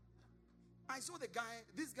 I saw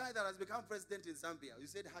this guy that has become president in Zambia. You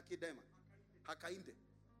said Hakainde.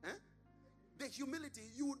 The humility,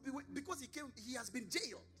 you would be, because he has been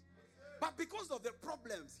jailed. But because of the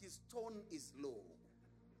problems, his tone is low.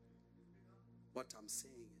 What I'm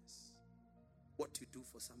saying is, what you do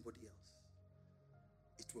for somebody else,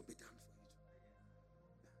 it will be done for you.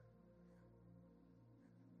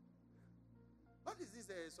 What is this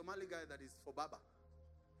Somali guy that is for Baba?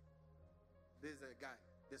 There's a guy.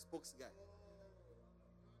 the spokes guy.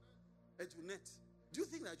 Junet. Do you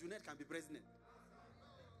think that Junet can be president?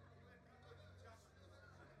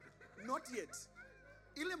 Not yet.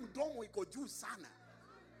 Ile mdomo iko juu sana.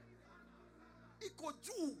 Iko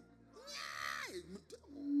juu.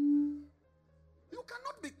 You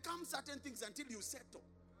cannot become certain things until you settle.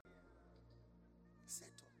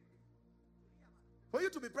 Settle. For you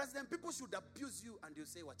to be president, people should abuse you and you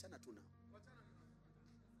say, wachana tu now.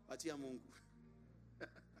 Wachia Mungu.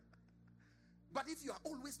 But if you are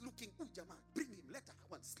always looking, oh, Jama, bring him, let her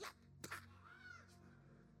one slap.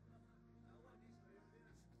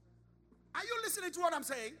 Are you listening to what I'm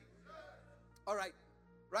saying? All right,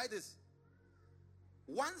 write this.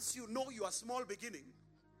 Once you know your small beginning,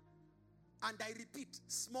 and I repeat,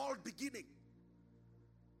 small beginning.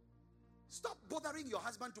 Stop bothering your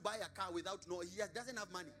husband to buy a car without knowing he doesn't have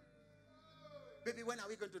money. Baby, when are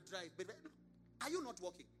we going to drive? Baby, are you not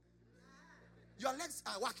working? Your legs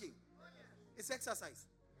are working. It's exercise.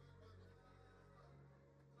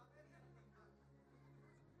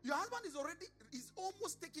 Your husband is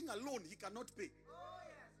almost taking a loan he cannot pay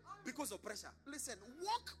because of pressure. Listen,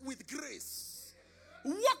 walk with grace.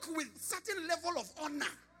 Walk with certain level of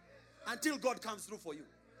honor until God comes through for you.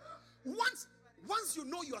 Once you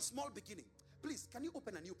know your small beginning, please, can you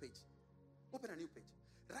open a new page? Open a new page.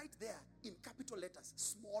 Right there in capital letters,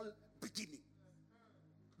 small beginning.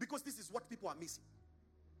 Because this is what people are missing.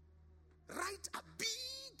 Write a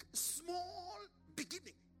big, small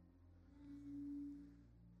beginning.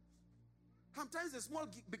 Sometimes a small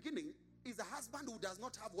beginning is a husband who does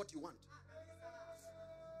not have what you want.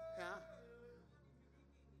 Yeah.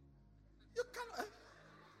 You cannot.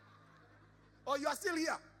 Or you are still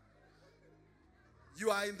here.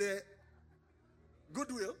 You are in the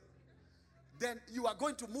goodwill. Then you are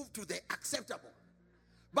going to move to the acceptable.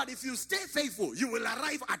 But if you stay faithful, you will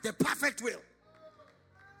arrive at the perfect will.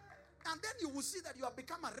 And then you will see that you have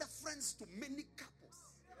become a reference to many couples.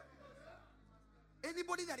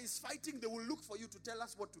 Anybody that is fighting, they will look for you to tell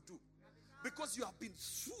us what to do. Because you have been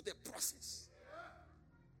through the process.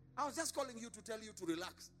 I was just calling you to tell you to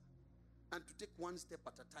relax. And to take one step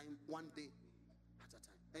at a time, one day at a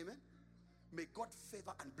time. Amen? May God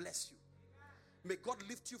favor and bless you. May God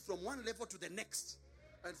lift you from one level to the next.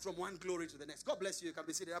 And from one glory to the next. God bless you. You can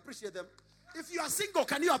be seated. Appreciate them. If you are single,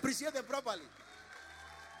 can you appreciate them properly?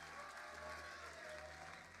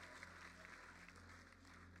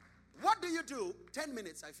 What do you do? 10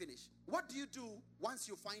 minutes, I finish. What do you do once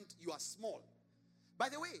you find you are small? By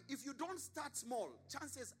the way, if you don't start small,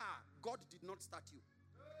 chances are God did not start you.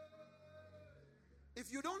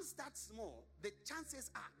 If you don't start small, the chances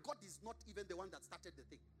are God is not even the one that started the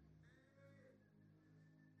thing.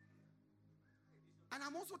 And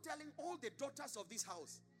I'm also telling all the daughters of this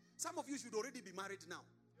house, some of you should already be married now.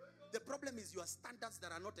 The problem is your standards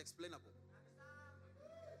that are not explainable.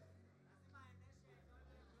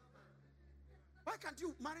 Why can't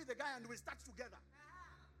you marry the guy and we start together?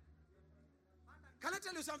 Can I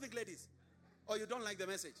tell you something, ladies? Or you don't like the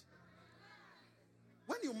message?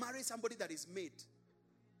 When you marry somebody that is made,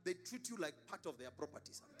 they treat you like part of their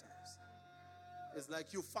property sometimes. It's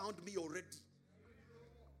like you found me already.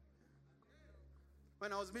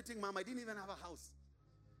 When I was meeting Mom, I didn't even have a house.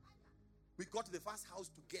 We got the first house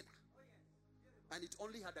together. And it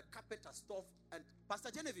only had a carpet, a stove, and Pastor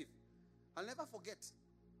Genevieve. I'll never forget.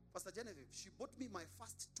 Pastor Genevieve, she bought me my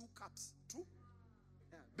first 2 cups. True?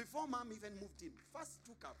 Yeah. Before Mom even moved in. First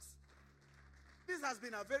 2 cups. This has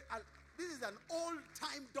been this is an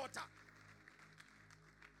old-time daughter.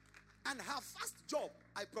 And her first job,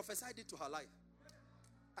 I prophesied it to her life.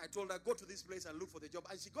 I told her, go to this place and look for the job.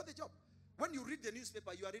 And she got the job. When you read the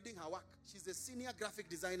newspaper, you are reading her work. She's the senior graphic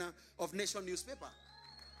designer of Nation newspaper.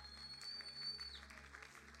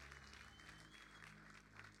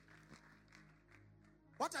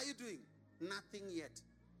 What are you doing? Nothing yet.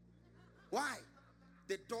 Why?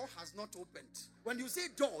 The door has not opened. When you say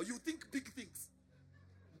door, you think big things.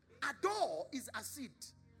 A door is a seed.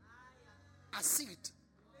 A seed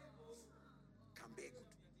can be good.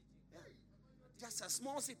 Yeah. Just a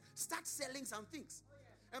small seed. Start selling some things.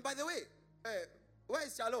 And by the way, where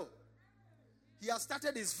is Chalo? He has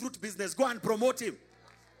started his fruit business. Go and promote him.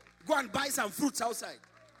 Go and buy some fruits outside.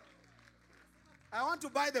 I want to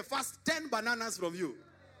buy the first 10 bananas from you.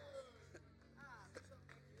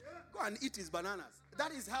 Go and eat his bananas.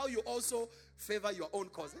 That is how you also favor your own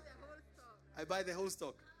cause. I buy the whole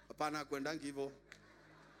stock. Apana kwendangivo.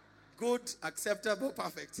 Good, acceptable,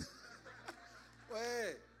 perfect.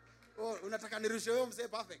 Unataka nirushe wewe mse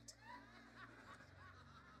perfect.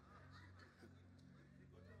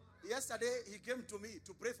 Yesterday, he came to me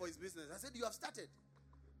to pray for his business. I said, you have started.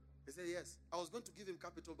 He said, yes. I was going to give him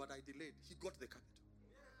capital, but I delayed. He got the capital.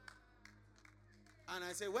 And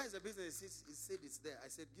I said, where's the business? He said, it's there. I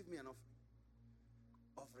said, give me an offering.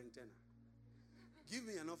 Offering tenor. Give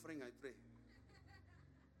me an offering, I pray.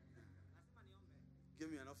 Give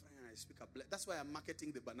me an offering and I speak a blessing. That's why I'm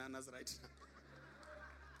marketing the bananas right now.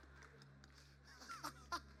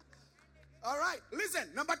 All right,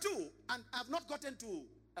 listen. Number 2, and I've not gotten to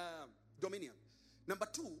dominion. Number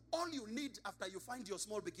 2, all you need after you find your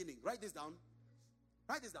small beginning, write this down.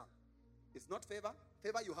 Write this down. It's not favor.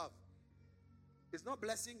 Favor you have. It's not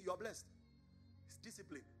blessing, you are blessed. It's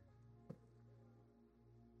discipline.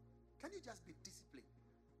 Can you just be disciplined?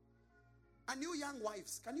 And you young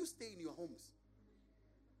wives, can you stay in your homes?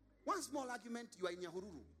 One small argument, you are in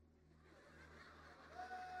Nyahururu.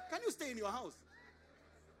 Can you stay in your house?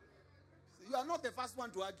 You are not the first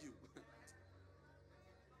one to argue.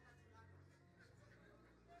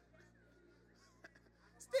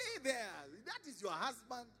 Stay there. That is your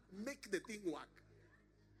husband. Make the thing work.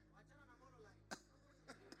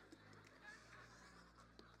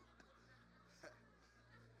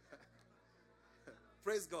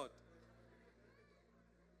 Praise God.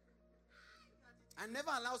 And never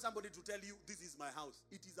allow somebody to tell you, this is my house.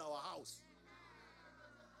 It is our house.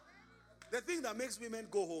 The thing that makes women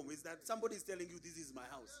go home is that somebody is telling you, this is my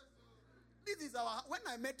house. This is our house. When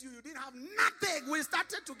I met you, you didn't have nothing. We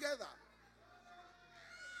started together.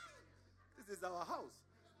 This is our house.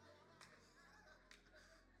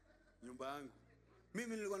 Nyumba yangu.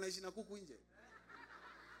 Mimi nilikuwa naishi na kuku nje.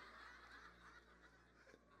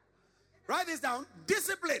 Write this down.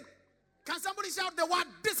 Discipline. Can somebody shout the word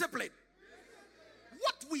discipline?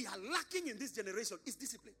 What we are lacking in this generation is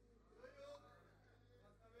discipline.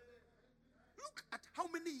 Look at how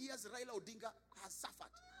many years Raila Odinga has suffered.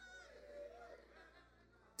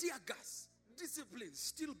 Tear gas, discipline,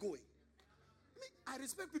 still going. I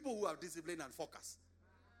respect people who have discipline and focus.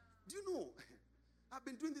 Do you know, I've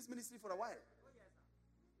been doing this ministry for a while.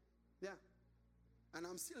 Yeah. And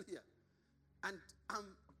I'm still here. And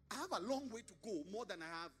I have a long way to go, more than I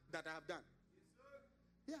have done.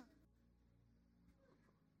 Yeah.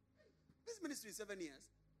 This ministry is 7 years.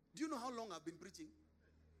 Do you know how long I've been preaching?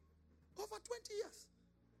 Over 20 years.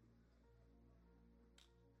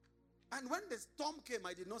 And when the storm came,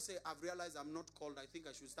 I did not say, I've realized I'm not called. I think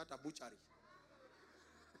I should start a butchery.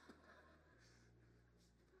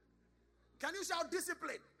 Can you shout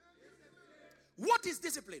discipline? What is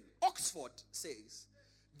discipline? Oxford says,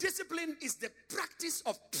 discipline is the practice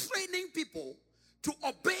of training people to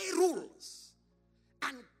obey rules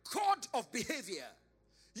and code of behavior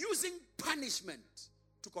using punishment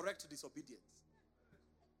to correct disobedience.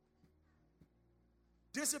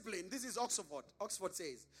 Discipline, this is Oxford. Oxford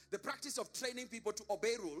says, the practice of training people to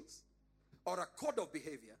obey rules or a code of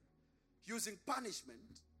behavior using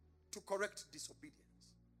punishment to correct disobedience.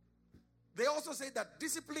 They also say that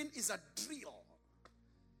discipline is a drill.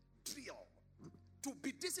 Drill. To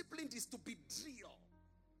be disciplined is to be drill.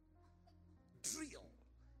 Drill.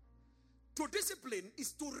 To discipline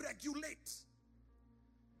is to regulate.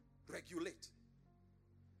 Regulate.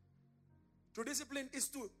 To discipline is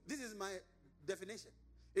to, this is my definition.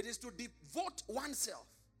 It is to devote oneself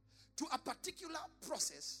to a particular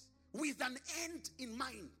process with an end in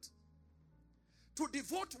mind. To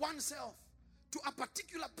devote oneself to a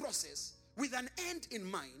particular process with an end in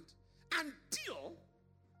mind until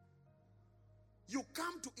you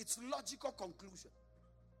come to its logical conclusion.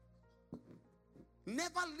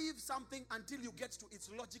 Never leave something until you get to its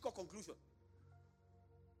logical conclusion.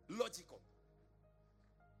 Logical.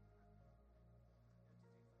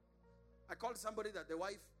 I called somebody that the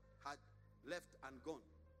wife had left and gone.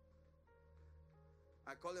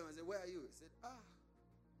 I called him and said, where are you? He said,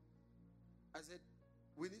 I said,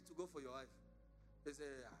 we need to go for your wife. He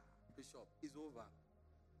said, Bishop, it's over.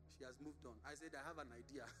 She has moved on. I said, I have an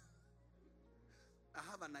idea. I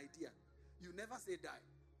have an idea. You never say die.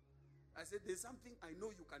 I said, there's something I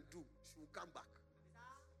know you can do. She will come back.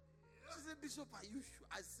 She said, Bishop, are you sure?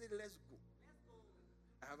 I said, let's go.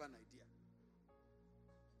 I have an idea.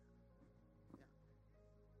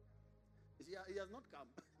 Yeah. He has not come.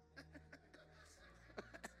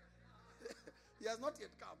 He has not yet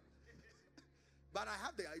come. But I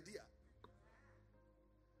have the idea.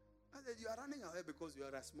 I said, you are running away because you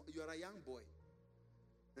are a young boy.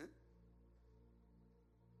 Huh?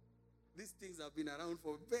 These things have been around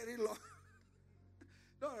for very long.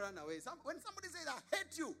 Don't run away. When somebody says, I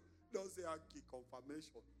hate you, don't say, Aki,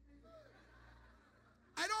 confirmation.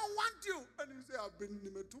 I don't want you. And you say, I've been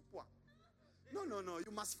nimetupwa. No.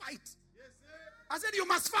 You must fight. Yes, sir. I said, you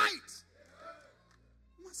must fight.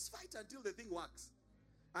 You must fight until the thing works.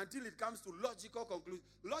 until it comes to logical conclusion.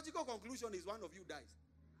 Logical conclusion is one of you dies.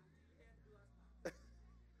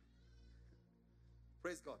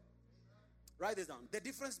 Praise God. Write this down. The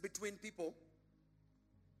difference between people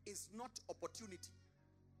is not opportunity.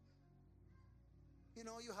 You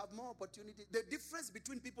know, you have more opportunity. The difference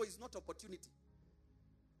between people is not opportunity.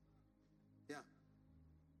 Yeah.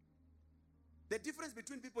 The difference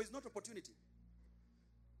between people is not opportunity.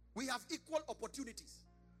 We have equal opportunities.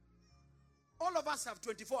 All of us have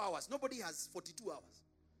 24 hours. Nobody has 42 hours.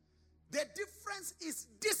 The difference is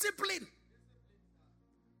discipline.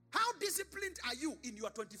 How disciplined are you in your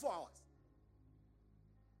 24 hours?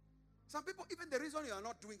 Some people, even the reason you are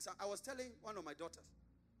not doing something, I was telling one of my daughters,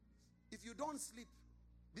 if you don't sleep,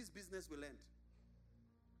 this business will end.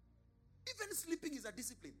 Even sleeping is a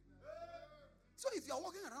discipline. So if you are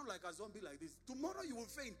walking around like a zombie like this, tomorrow you will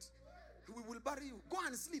faint. We will bury you. Go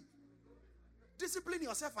and sleep. Discipline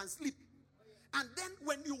yourself and sleep. And then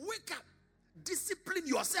when you wake up, discipline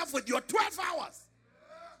yourself with your 12 hours.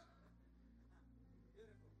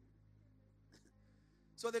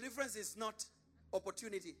 So the difference is not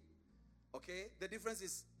opportunity. Okay? The difference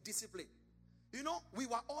is discipline. You know, we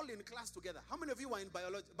were all in class together. How many of you were in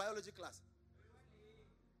biology class?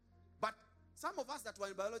 But some of us that were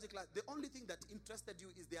in biology class, the only thing that interested you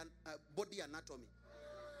is the body anatomy.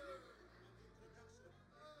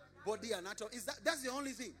 Body anatomy. That's the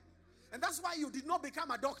only thing. And that's why you did not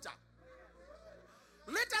become a doctor.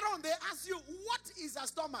 Later on, they ask you, what is a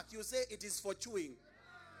stomach? You say, it is for chewing.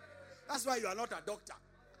 That's why you are not a doctor.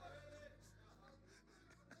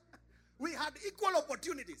 We had equal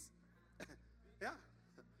opportunities. Yeah.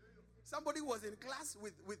 Somebody was in class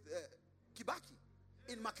with Kibaki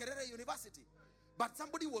in Makerere University. But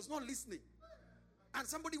somebody was not listening. And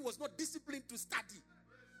somebody was not disciplined to study.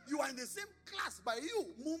 You are in the same class by you,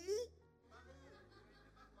 Mumu.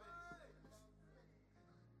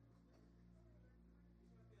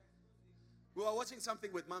 We were watching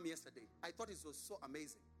something with Mom yesterday. I thought it was so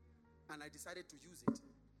amazing. And I decided to use it.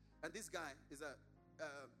 And this guy is a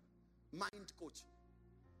mind coach.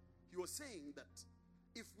 He was saying that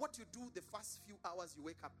if what you do the first few hours you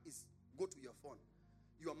wake up is go to your phone,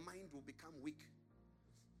 your mind will become weak.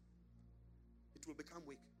 It will become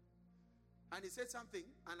weak. And he said something,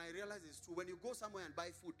 and I realized it's true. When you go somewhere and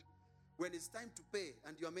buy food, when it's time to pay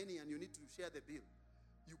and your money and you need to share the bill,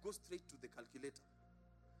 you go straight to the calculator.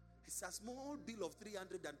 It's a small bill of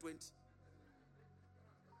 320.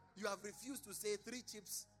 You have refused to say 3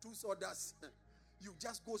 chips, 2 sodas. You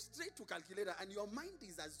just go straight to calculator and your mind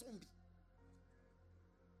is a zombie.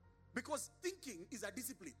 Because thinking is a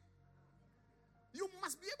discipline. You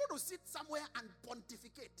must be able to sit somewhere and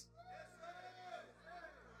pontificate.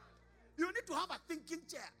 You need to have a thinking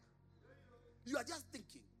chair. You are just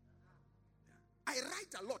thinking. I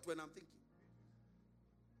write a lot when I'm thinking.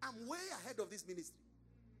 I'm way ahead of this ministry.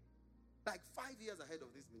 Like 5 years ahead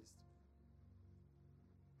of this ministry.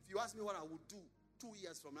 If you ask me what I would do 2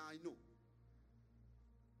 years from now, I know.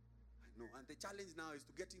 And the challenge now is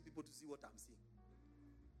to getting people to see what I'm seeing.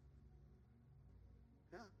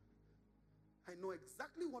 Yeah. I know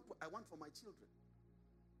exactly what I want for my children.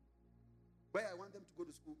 Where I want them to go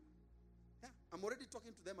to school. Yeah. I'm already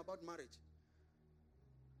talking to them about marriage.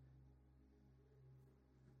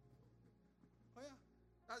 Oh yeah.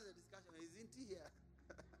 That's the discussion. Isn't he here?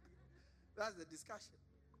 That's the discussion.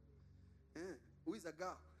 Yeah. Who is a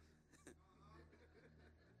girl?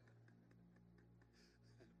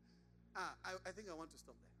 I think I want to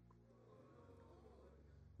stop there.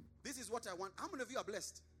 This is what I want. How many of you are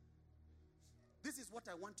blessed? This is what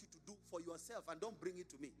I want you to do for yourself, and don't bring it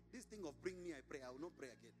to me. This thing of bring me, I pray. I will not pray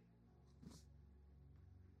again.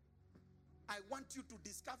 I want you to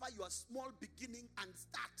discover your small beginning and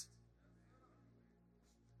start.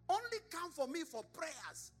 Only come for me for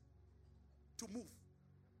prayers to move.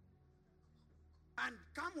 And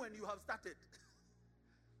come when you have started.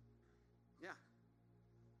 Yeah.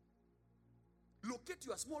 Locate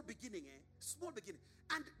your small beginning, small beginning.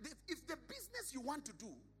 And if the business you want to do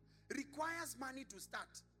requires money to start,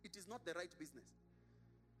 it is not the right business.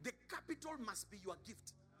 The capital must be your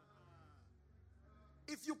gift.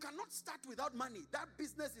 If you cannot start without money, that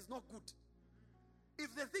business is not good.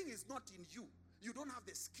 If the thing is not in you, you don't have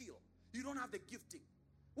the skill, you don't have the gifting.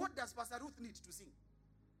 What does Pastor Ruth need to sing?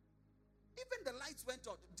 Even the lights went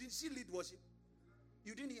out. Did she lead worship?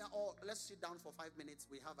 You didn't hear, oh, let's sit down for 5 minutes.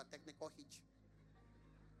 We have a technical hitch.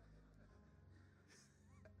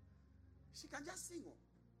 She can just sing.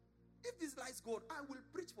 If these lights go on, I will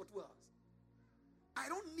preach for 2 hours. I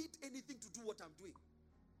don't need anything to do what I'm doing.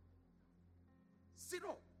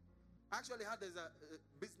 Zero. Actually, there's a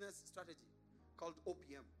business strategy called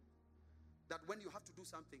OPM. that when you have to do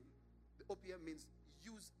something, the OPM means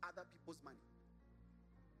use other people's money.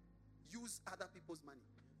 Use other people's money.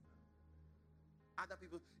 Other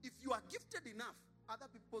people. If you are gifted enough, other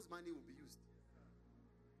people's money will be used.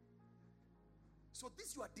 So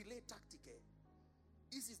this your delay tactic.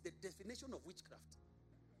 This is the definition of witchcraft.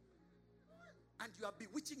 And you are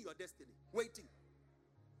bewitching your destiny. Waiting.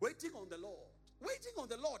 Waiting on the Lord. Waiting on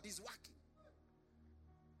the Lord is working.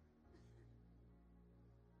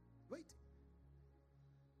 Wait.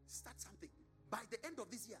 Start something. By the end of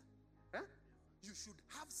this year, you should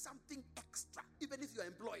have something extra, even if you are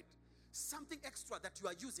employed. Something extra that you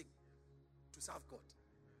are using to serve God.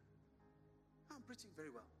 I'm preaching very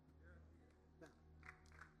well. Yeah.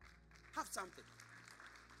 Have something.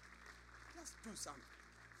 Just do something.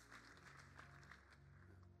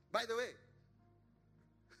 By the way,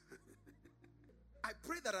 I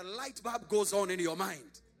pray that a light bulb goes on in your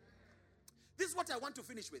mind. This is what I want to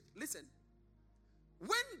finish with. Listen.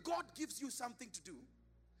 When God gives you something to do,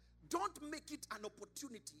 don't make it an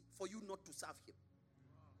opportunity for you not to serve Him.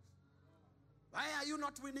 Why are you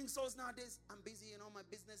not winning souls nowadays? I'm busy, my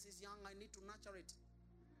business is young. I need to nurture it.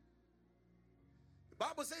 The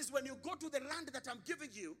Bible says when you go to the land that I'm giving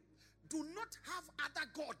you, do not have other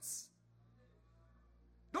gods.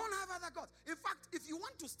 Don't have other gods. In fact, if you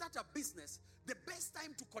want to start a business, the best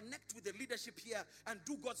time to connect with the leadership here and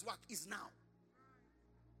do God's work is now.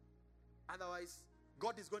 Otherwise,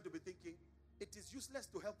 God is going to be thinking, it is useless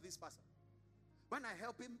to help this person. When I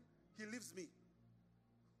help him, he leaves me.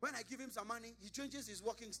 When I give him some money, he changes his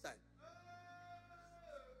working style.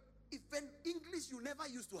 Even English you never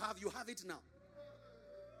used to have, you have it now.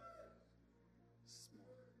 Small.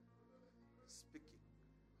 Speaking.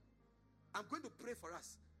 I'm going to pray for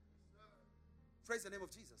us. Praise the name of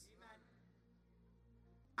Jesus. Amen.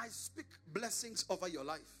 I speak blessings over your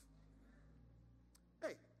life.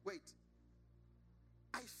 Hey, wait.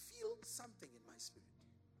 I feel something in my spirit.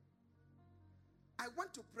 I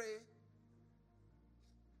want to pray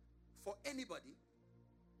for anybody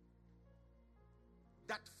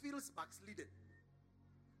that feels backslidden.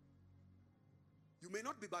 You may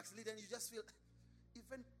not be backslidden, you just feel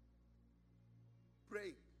even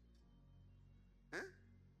praying.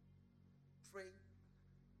 Praying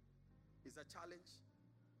is a challenge.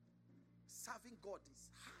 Serving God is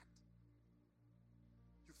hard.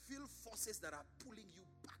 You feel forces that are pulling you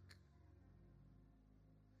back.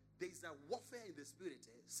 There is a warfare in the spirit.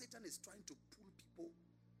 Satan is trying to pull people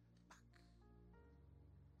back.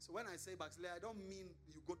 So when I say backslide, I don't mean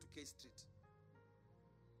you go to K Street.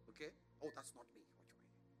 Okay? Oh, that's not me.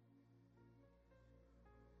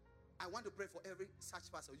 I want to pray for every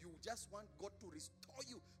such person. You just want God to restore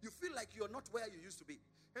you. You feel like you're not where you used to be.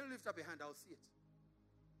 Can you lift up your hand? I'll see it.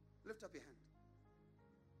 Lift up your hand.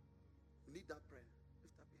 You need that prayer.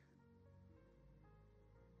 Lift up your hand.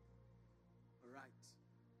 All right.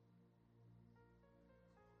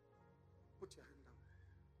 Put your hand down.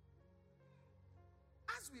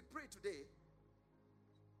 As we pray today,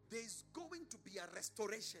 there is going to be a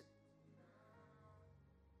restoration.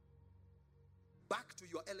 Back to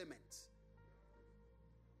your element.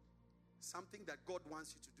 Something that God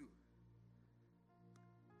wants you to do.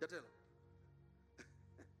 Jatelo.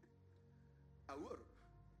 Awur.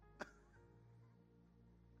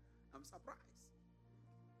 I'm surprised.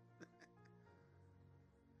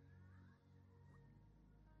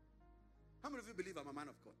 How many of you believe I'm a man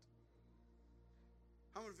of God?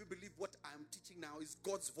 How many of you believe what I'm teaching now is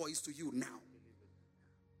God's voice to you now?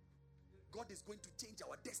 God is going to change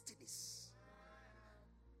our destinies.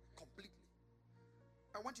 Completely.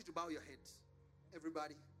 I want you to bow your head.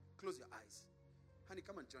 Everybody, close your eyes. Honey,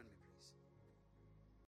 come and join me.